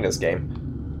playing this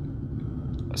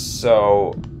game.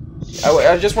 So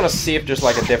I just want to see if there's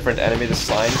like a different enemy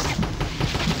design.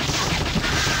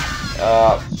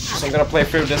 So I'm gonna play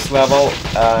through this level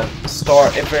and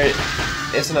start. If there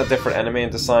isn't a different enemy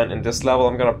design in this level,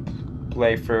 I'm gonna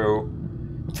play through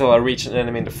till I reach an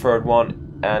enemy in the 3rd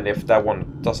one. And if that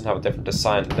one doesn't have a different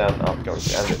design, then I'm going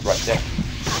to end it right there.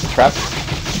 Crap.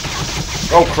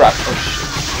 Oh crap. Oh shit.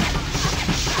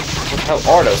 What the hell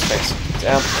are those things?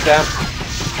 Damn.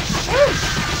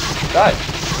 Die.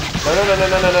 No.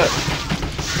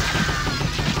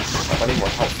 I need more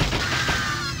help.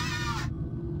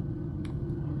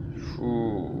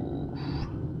 Ooh.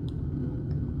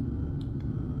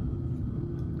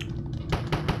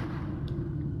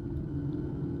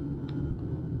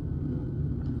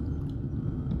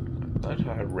 I don't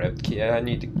have a red key. I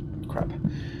need the crap.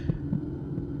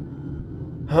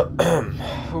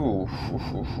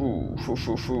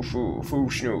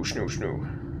 Snoo.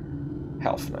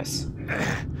 Health, nice.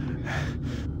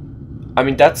 I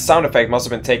mean, that sound effect must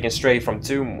have been taken straight from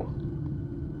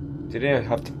Doom. Did they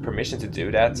have the permission to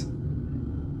do that?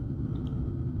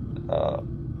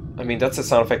 I mean, that's a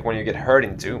sound effect when you get hurt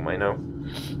in Doom, I know.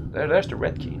 There's the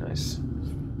red key, nice.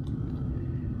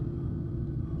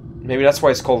 Maybe that's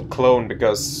why it's called clone,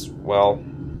 because, well,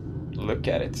 look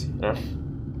at it, you know?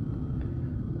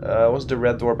 Was the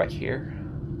red door back here?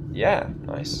 Yeah,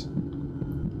 nice.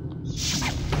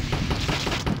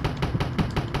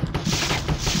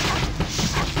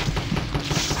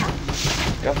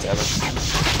 God damn it.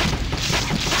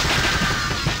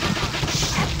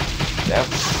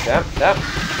 Damn.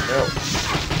 No.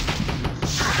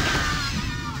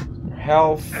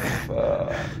 Health.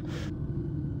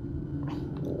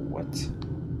 What?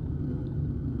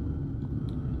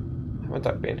 Haven't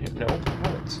I been here? No, I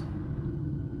haven't.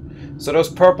 So those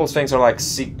purple things are like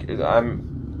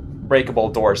breakable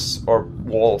doors or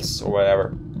walls or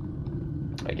whatever.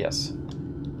 I guess.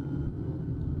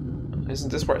 Isn't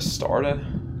this where I started?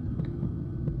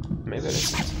 Maybe it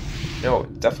isn't. No,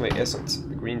 it definitely isn't.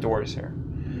 The green door is here.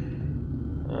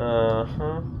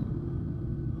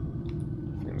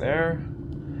 Nothing there.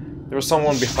 There was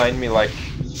someone behind me like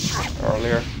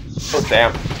earlier. Oh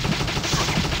damn.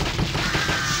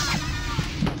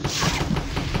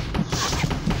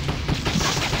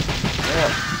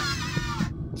 Yeah.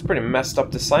 It's pretty messed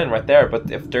up design right there, but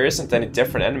if there isn't any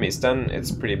different enemies, then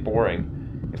it's pretty boring.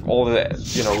 If all the,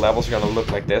 you know, levels are gonna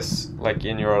look like this, like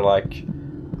in your, like,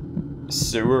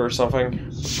 sewer or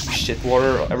something, shit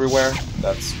water everywhere,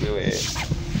 that's really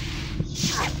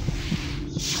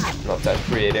not that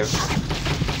creative.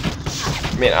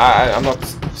 I mean, I'm not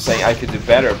saying I could do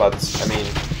better, but, I mean,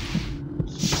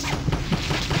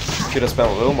 could have spent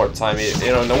a little more time.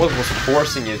 You know, no one was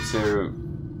forcing you to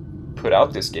put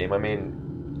out this game. I mean,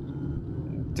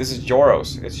 this is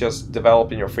Yaroze. It's just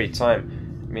developed in your free time.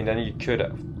 I mean, then you could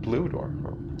have blue door.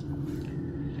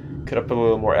 Could have put a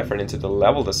little more effort into the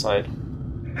level design.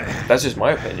 That's just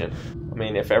my opinion. I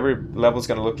mean, if every level's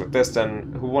gonna look like this,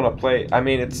 then who wanna play? I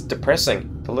mean, it's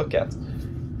depressing to look at.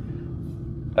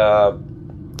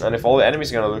 And if all the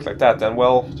enemies are gonna look like that, then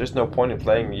well, there's no point in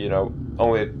playing. You know,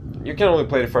 you can only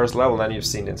play the first level, and then you've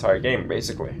seen the entire game,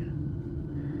 basically.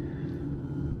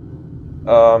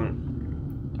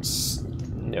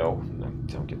 No,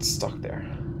 don't get stuck there.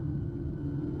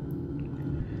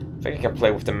 I think I can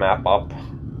play with the map up,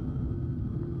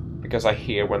 because I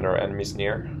hear when there are enemies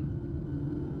near.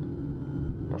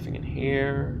 Nothing in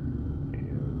here.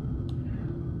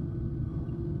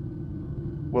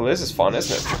 Well, this is fun,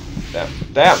 isn't it?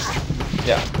 Damn!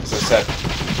 Yeah, as I said,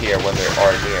 here when they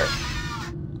are near.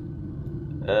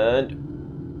 And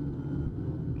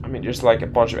I mean, there's like a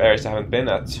bunch of areas I haven't been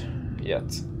at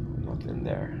yet. Not in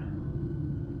there.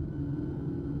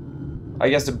 I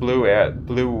guess the blue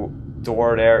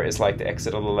door there is like the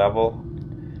exit of the level.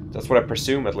 That's what I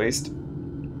presume, at least.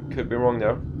 Could be wrong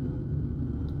though.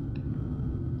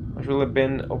 I've really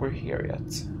been over here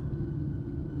yet.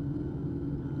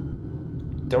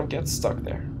 Don't get stuck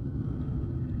there.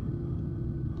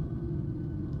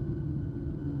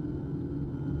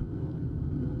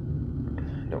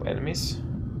 No enemies.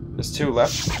 There's two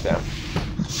left. Damn.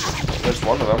 There's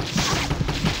one of them.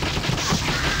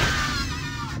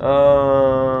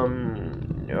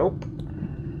 Nope.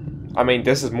 I mean,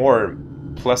 this is more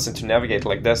pleasant to navigate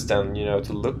like this than, you know,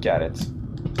 to look at it.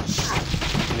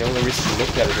 And the only reason to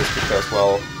look at it is because,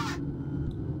 well,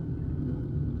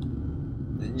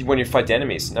 when you fight the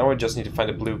enemies, now I just need to find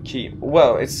a blue key.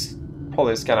 Well, it's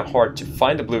probably kind of hard to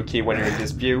find a blue key when you're in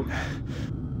this view.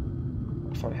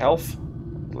 I found health,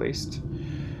 at least.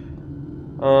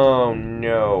 Oh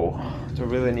no. Do I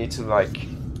really need to, like...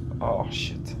 Oh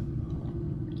shit.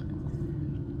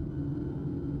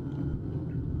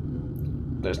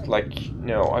 There's like...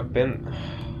 No, I've been...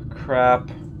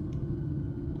 Crap.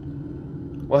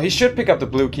 Well, he should pick up the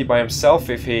blue key by himself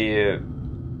if he...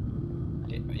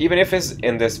 even if it's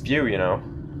in this view, you know.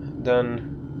 Then...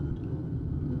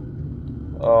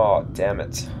 Oh, damn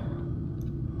it.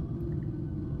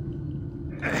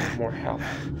 More health.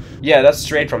 Yeah, that's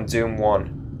straight from Doom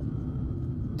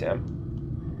 1.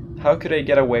 Damn. How could I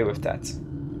get away with that?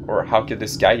 Or how could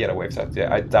this guy get away with that?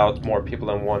 Yeah, I doubt more people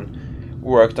than one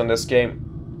worked on this game.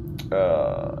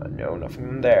 No,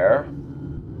 nothing there.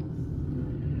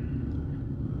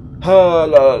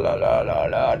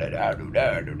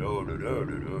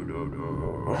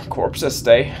 Corpses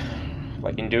stay,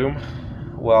 like in Doom.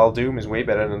 well, Doom is way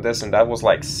better than this, and that was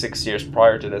like 6 years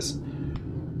prior to this.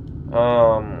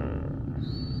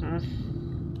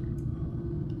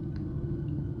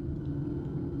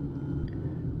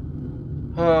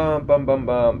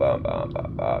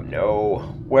 No.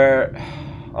 Where?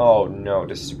 Oh no,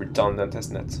 this is redundant,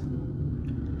 isn't it?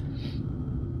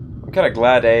 I'm kind of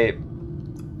glad I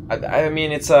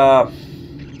mean, it's a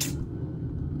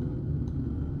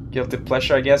guilty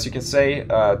pleasure, I guess you can say,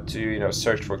 to, you know,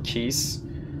 search for keys.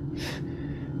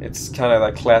 It's kind of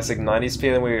like classic 90s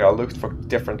feeling where I looked for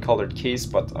different colored keys,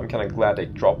 but I'm kind of glad they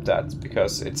dropped that,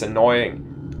 because it's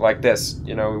annoying like this,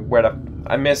 you know, where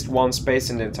I missed one space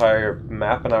in the entire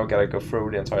map and now I gotta go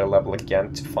through the entire level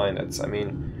again to find it. I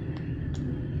mean,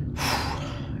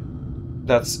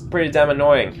 that's pretty damn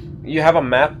annoying. You have a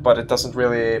map, but it doesn't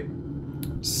really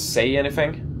say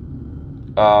anything.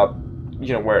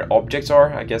 You know, where objects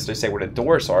are. I guess they say where the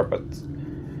doors are, but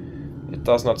it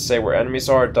does not say where enemies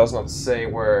are. It does not say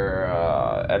where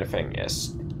anything is,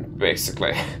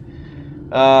 basically.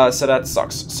 So that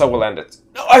sucks. So we'll end it.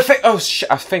 No, I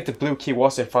think the blue key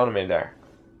was in front of me there.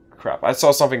 Crap, I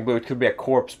saw something blue. It could be a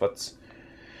corpse, but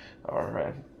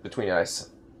alright, between the eyes.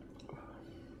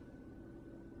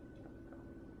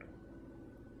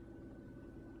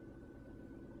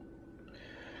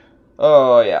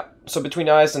 Oh yeah. So between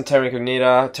Eyes and Terra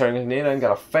Incognita I'm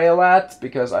gonna fail at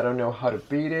because I don't know how to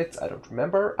beat it. I don't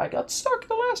remember. I got stuck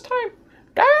the last time.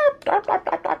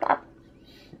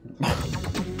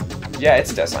 Yeah,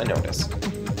 it's this. I know this.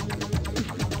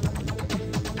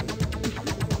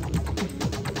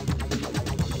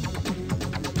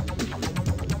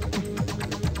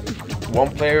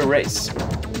 One player race.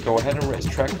 Go ahead and race.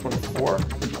 Track 24.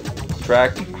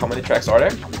 Track. How many tracks are there?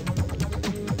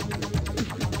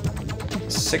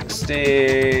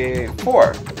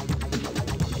 64.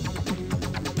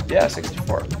 Yeah,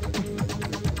 64.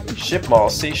 Ship model,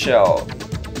 seashell,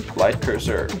 light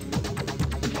cruiser,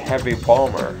 heavy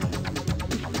bomber.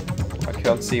 I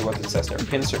can't see what it says there.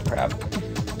 Pincer crab,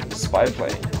 spy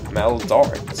plane, metal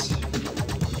dart,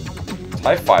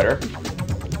 TIE fighter.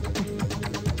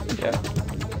 Yeah.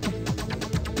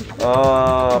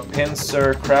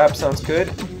 Pincer crab sounds good.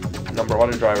 Number of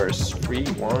other drivers, 3,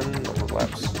 1, number of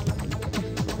laps.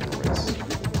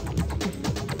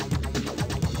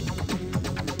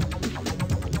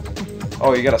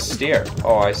 Oh, you gotta steer.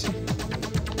 Oh, I see.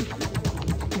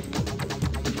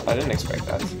 I didn't expect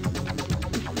that.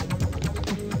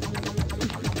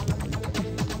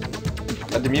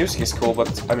 The music is cool,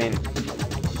 but I mean,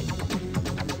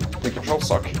 the controls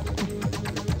suck. Kind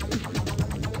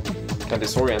of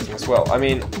disorienting as well. I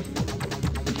mean,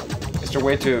 is there a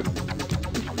way to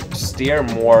steer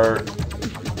more?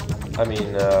 I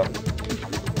mean,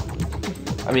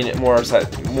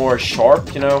 more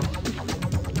sharp, you know?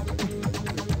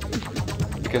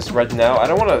 Because right now, I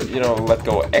don't want to, you know, let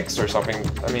go X or something.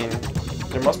 I mean,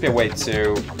 there must be a way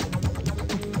to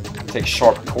take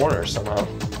sharp corners somehow.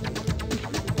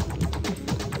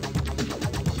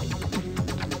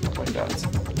 Like that.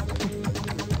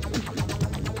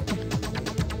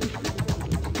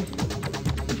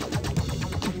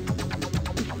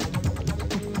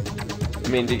 I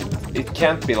mean, it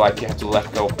can't be like you have to let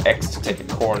go of X to take a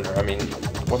corner. I mean,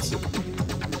 what's it?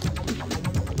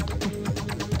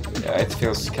 It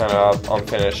feels kind of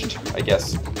unfinished, I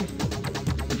guess.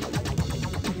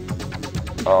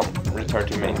 Return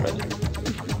to main menu.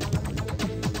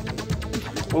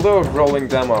 We'll do a rolling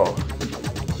demo.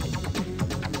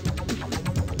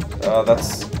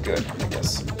 That's good, I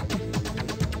guess.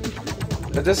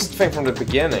 This thing from the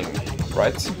beginning,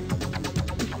 right?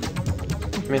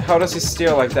 I mean, how does he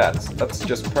steer like that? That's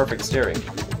just perfect steering.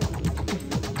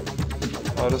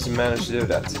 How does he manage to do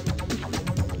that?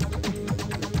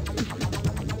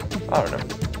 I don't know.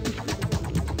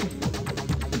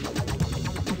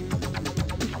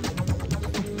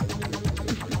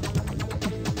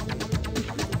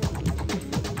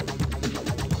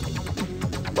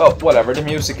 Well, whatever. The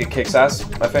music, it kicks ass,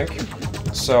 I think.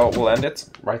 So we'll end it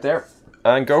right there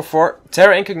and go for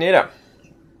Terra Incognita,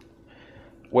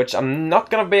 which I'm not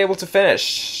gonna be able to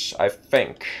finish, I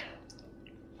think.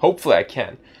 Hopefully I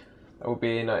can. That would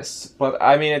be nice. But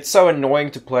I mean, it's so annoying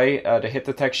to play. The hit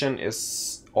detection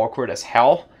is awkward as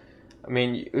hell. I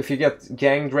mean, if you get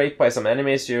gang raped by some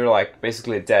enemies, you're like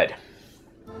basically dead.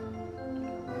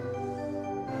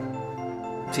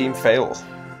 Team fail.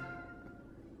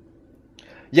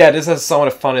 Yeah, this has some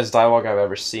of the funniest dialogue I've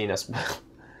ever seen as well.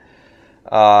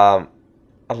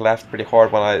 I laughed pretty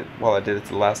hard when I did it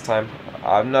the last time.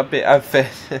 I'm not I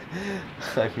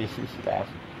mean, damn.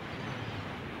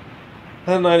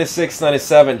 96,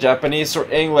 97, Japanese or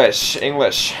English?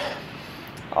 English.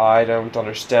 I don't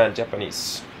understand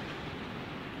Japanese.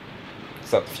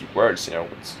 Except a few words, you know,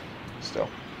 but still.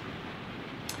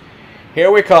 Here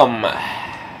we come.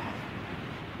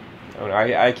 Oh no,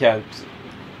 I can't.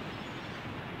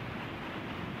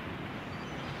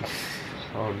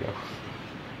 Oh no.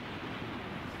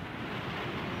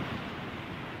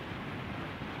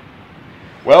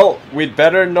 Well, we'd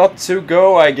better not to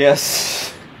go, I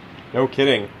guess. No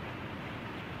kidding.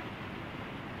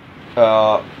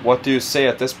 What do you say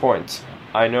at this point?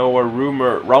 I know a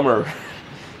rumor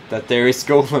that there is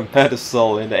golden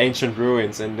pedestal in the ancient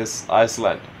ruins in this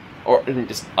Iceland. Or in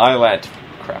this island.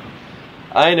 Crap.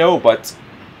 I know, but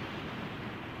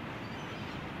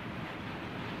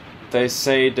they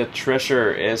say the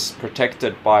treasure is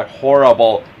protected by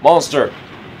horrible monster.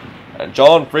 And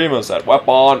John Freeman said,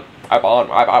 weapon.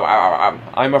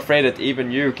 I'm afraid that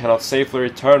even you cannot safely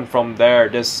return from there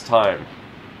this time.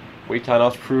 We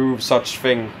cannot prove such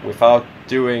thing without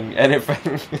doing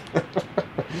anything.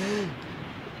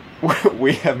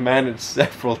 We have managed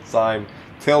several times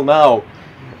till now.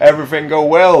 Everything go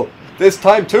well. This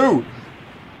time too.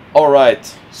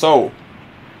 Alright, so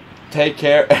take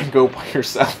care and go by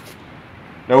yourself.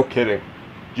 No kidding.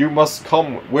 You must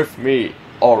come with me,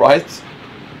 alright?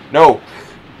 No.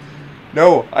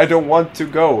 No, I don't want to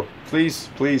go. Please,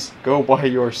 please, go by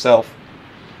yourself.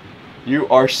 You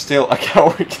are still a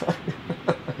coward.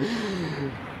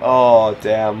 Oh,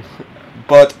 damn.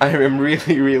 But I am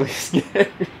really, really scared.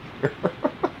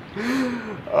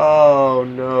 Oh,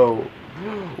 no.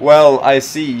 Well, I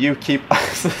see you keep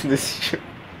us in this ship.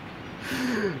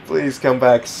 Please come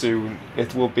back soon.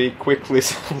 It will be quickly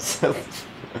sunset.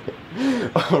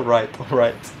 Alright,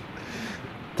 alright.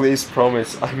 Please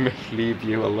promise I may leave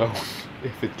you alone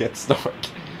if it gets dark.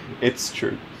 It's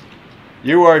true.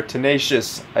 You are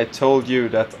tenacious. I told you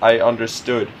that I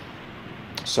understood.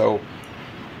 So,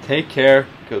 take care.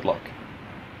 Good luck.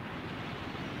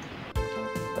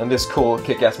 And this cool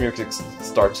kick-ass music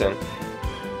starts in.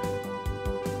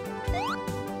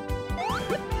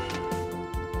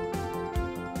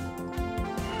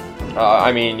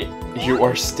 I mean, you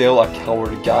are still a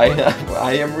coward guy.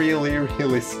 I am really,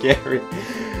 really scary.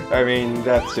 I mean,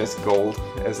 that's just gold,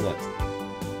 isn't it?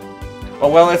 Oh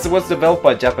well, it was developed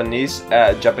by Japanese.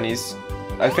 I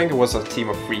think it was a team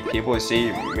of 3 people. You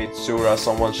see, Mitsura,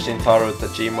 someone, Shintaro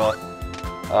Tajima,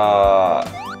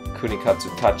 Kunikatsu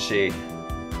Tachi.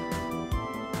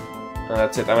 And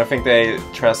that's it. And I think they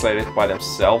translated it by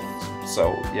themselves.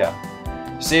 So yeah.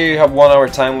 You see, you have 1 hour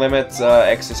time limit.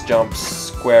 X is jump,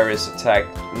 square is attack,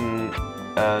 and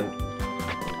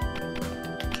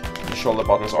the shoulder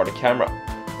buttons are the camera.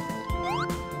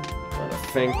 And I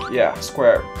think, yeah,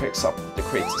 square picks up the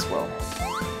crates as well.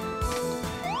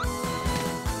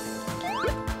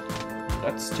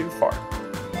 That's too far.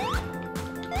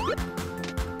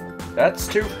 That's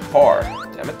too far,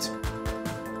 damn it.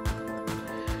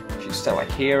 If you stand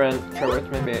like here and throw it,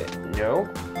 maybe, no.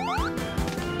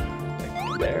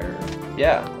 Like there.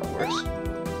 Yeah, that works.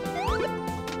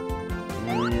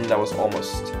 That was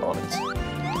almost on it.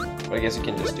 But I guess you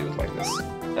can just do it like this.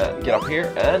 And get up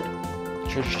here and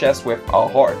treasure chest with a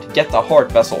heart. Get the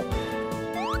heart vessel.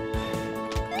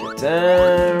 Get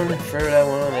down, throw that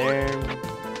one on there.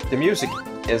 The music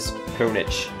is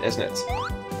punage, isn't it?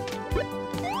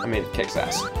 I mean, it kicks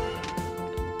ass.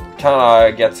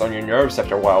 Kinda gets on your nerves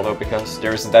after a while though, because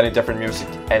there isn't any different music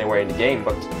anywhere in the game,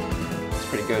 but it's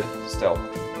pretty good still.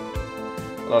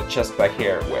 Another chest back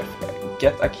here with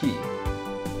get a key.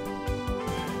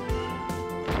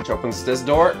 Which opens this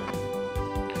door.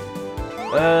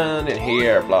 And in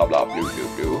here, blah blah blue blue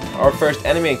blue. Our first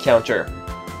enemy encounter.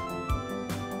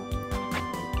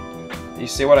 You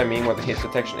see what I mean when the hit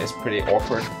detection is pretty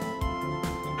awkward?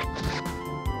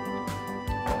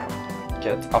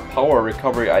 Get a power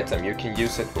recovery item. You can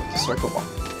use it with the circle button.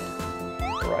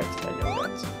 Right, I know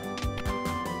that.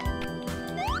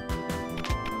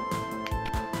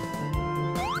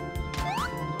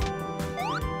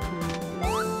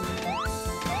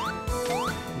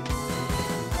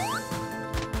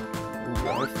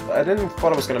 Ooh, I didn't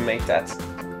thought I was gonna make that.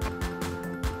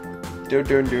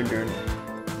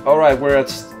 Alright, we're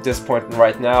at this point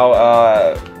right now.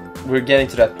 We're getting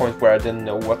to that point where I didn't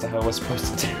know what the hell I was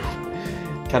supposed to do.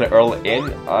 Kind of early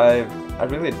in. I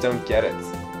really don't get it.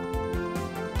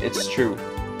 It's true.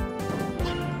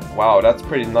 Wow, that's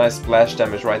pretty nice splash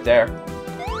damage right there.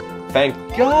 Thank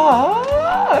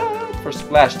God for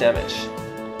splash damage.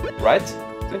 Right?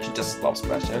 Don't you just love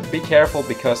splash damage? Be careful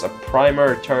because a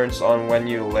primer turns on when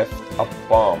you lift a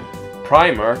bomb.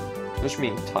 Primer? Don't you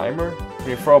mean timer? When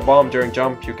you throw a bomb during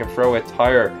jump, you can throw it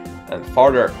higher and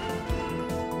farther.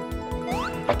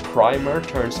 A primer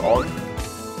turns on?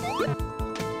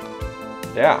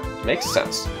 Yeah, makes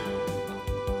sense.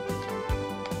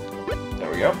 There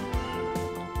we go.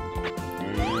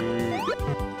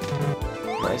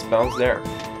 Nice bounce there.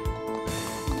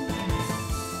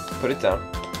 Put it down.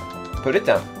 Put it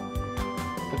down.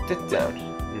 Put it down.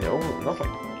 No,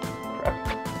 nothing. Crap.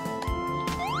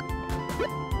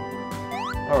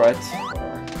 Alright.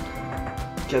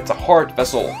 Get a heart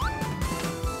vessel.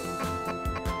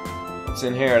 What's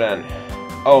in here then?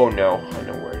 Oh no, I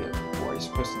know what you're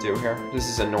supposed to do here. This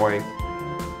is annoying.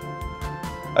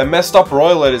 I messed up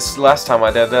royally this last time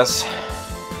I did this.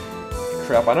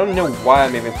 Crap, I don't know why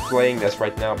I'm even playing this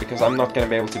right now, because I'm not gonna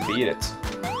be able to beat it.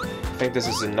 I think this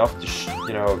is enough to,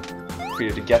 you know, for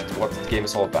you to get what the game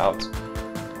is all about.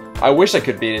 I wish I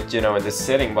could beat it, you know, in this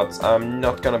setting, but I'm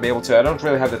not gonna be able to. I don't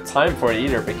really have the time for it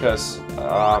either, because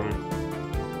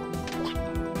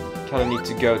kinda need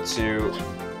to go to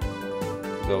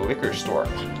the liquor store,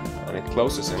 and it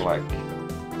closes in like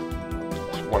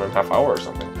 1.5 hours or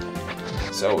something.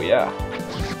 So yeah.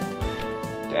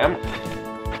 Damn.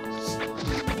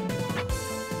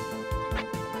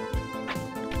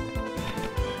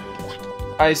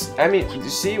 I mean, you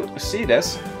see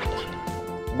this?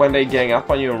 When they gang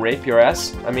up on you and rape your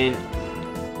ass? I mean,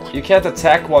 you can't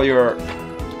attack while you're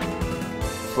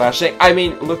flashing. I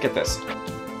mean, look at this.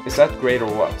 Is that great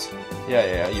or what?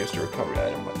 Yeah, I used the recovery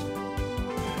item, but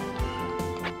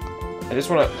I just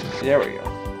wanna... There we go.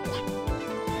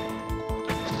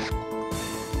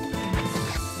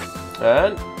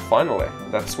 And finally,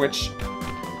 that switch,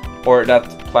 or that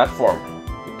platform,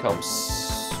 becomes...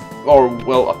 or,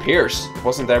 well, appears. It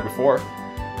wasn't there before.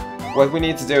 What we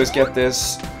need to do is get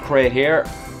this crate here.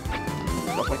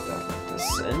 Not like that, like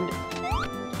this, and...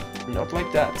 not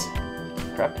like that.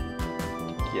 Crap.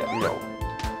 Yeah, no.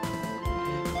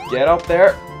 Get up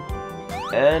there,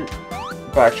 and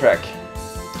backtrack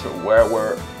to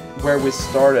where we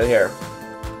started here.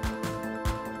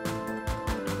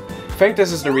 I think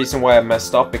this is the reason why I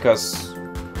messed up, because...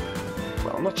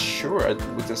 well, I'm not sure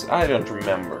with this. I don't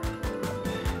remember.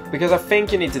 Because I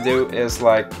think you need to do is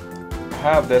like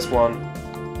have this one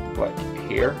like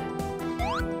here.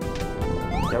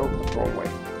 No, wrong way.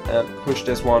 And push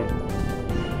this one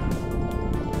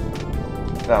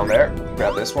down there.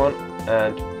 Grab this one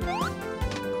and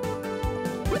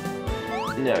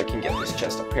now I can get this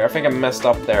chest up here. I think I messed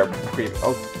up there.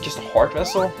 Oh, just a heart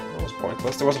vessel? That was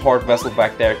pointless. There was a heart vessel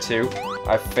back there too.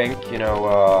 I think, you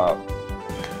know,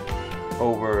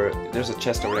 there's a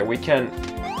chest over there. We can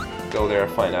go there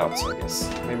and find out, I guess.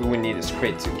 Maybe we need this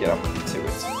crate to get up to it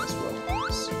as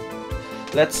well. So,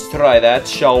 let's try that,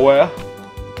 shall we?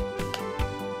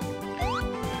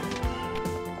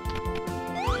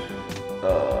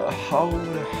 How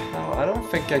the hell? I don't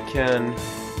think I can...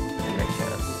 I can,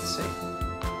 let's see.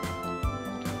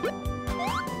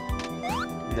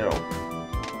 No.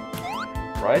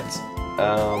 Right?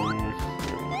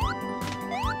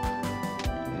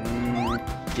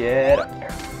 Get up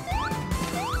there.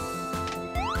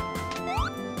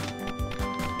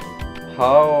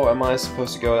 How am I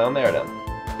supposed to go down there then?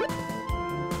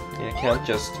 You can't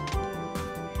just...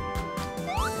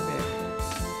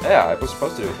 yeah, I was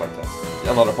supposed to do it like that.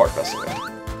 Another heart vessel. Yeah.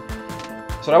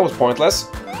 So that was pointless.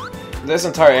 This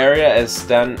entire area is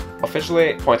then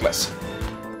officially pointless.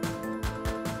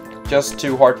 Just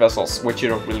 2 heart vessels, which you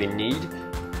don't really need.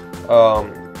 I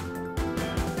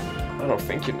don't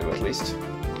think you do, at least.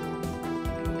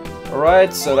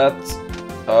 Alright, so that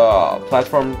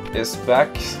platform is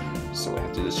back. So we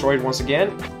have to destroy it once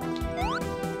again.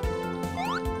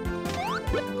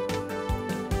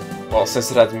 Well,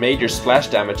 since it had major splash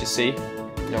damage, you see,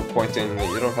 no point in...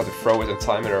 you don't have to throw it and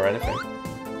time it or anything.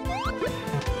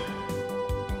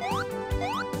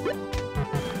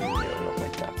 No, not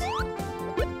like that.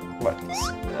 Like this.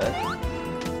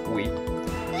 And we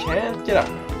can't get up.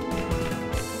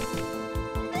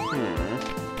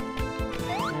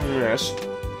 Yes.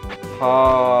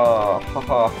 Ha ha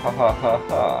ha ha ha ha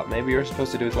ha. Maybe you're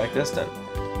supposed to do it like this then.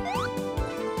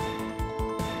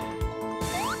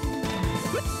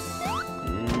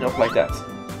 Not like that.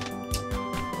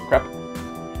 Crap.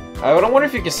 I don't wonder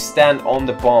if you can stand on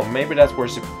the bomb. Maybe that's what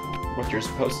you're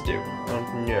supposed to do. I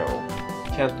don't know.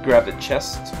 Can't grab the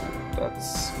chest.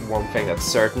 That's one thing that's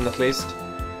certain, at least.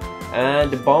 And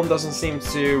the bomb doesn't seem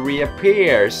to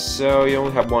reappear, so you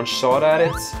only have one shot at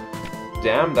it.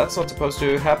 Damn, that's not supposed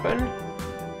to happen.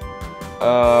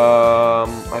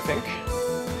 I think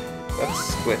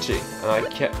that's glitchy, and I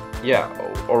can't. Yeah,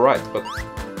 all right, but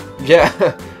yeah,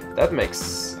 that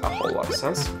makes a whole lot of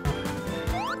sense.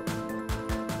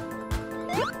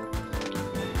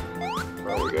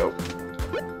 There we go.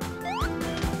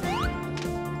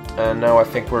 And now I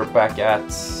think we're back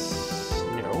at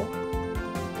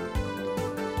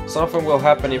Something will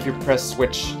happen if you press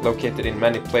switch located in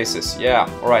many places. Yeah,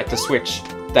 alright, the switch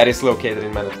that is located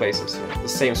in many places. The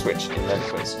same switch in many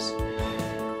places.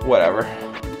 Whatever.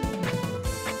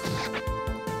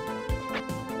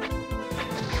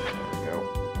 There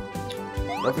we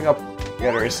go. Nothing up.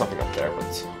 Yeah, there is something up there, but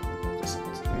it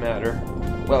doesn't matter.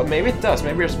 Well, maybe it does.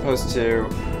 Maybe you're supposed to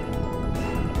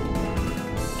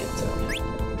get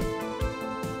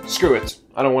down. Screw it.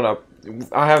 I don't want to.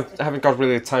 I haven't got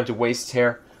really time to waste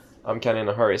here. I'm kind of in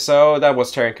a hurry. So that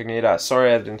was Terra Incognita.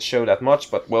 Sorry I didn't show that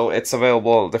much, but well, it's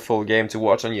available, the full game, to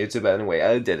watch on YouTube anyway.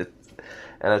 I did it.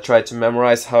 And I tried to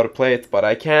memorize how to play it, but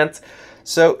I can't.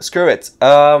 So, screw it.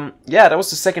 Yeah, that was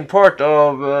the second part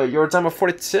of Your Demo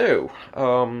 42.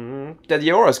 The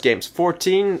Yaroze games,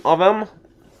 14 of them.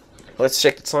 Let's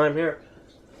check the time here.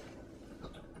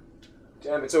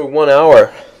 Damn, it's over 1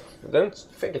 hour. I didn't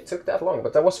think it took that long,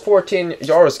 but that was 14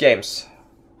 Yaroze games.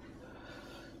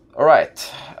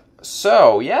 Alright.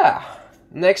 So, yeah,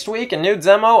 next week a new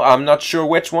demo. I'm not sure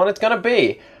which one it's gonna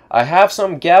be. I have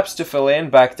some gaps to fill in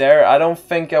back there. I don't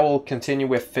think I will continue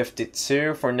with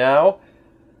 52 for now.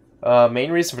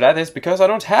 Main reason for that is because I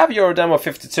don't have your demo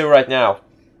 52 right now.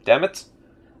 Damn it.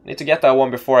 Need to get that one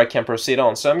before I can proceed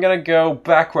on. So I'm gonna go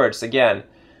backwards again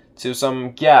to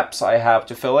some gaps I have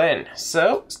to fill in.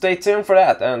 So stay tuned for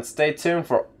that, and stay tuned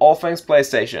for all things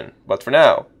PlayStation. But for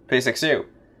now, PSeXu.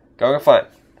 Going fine.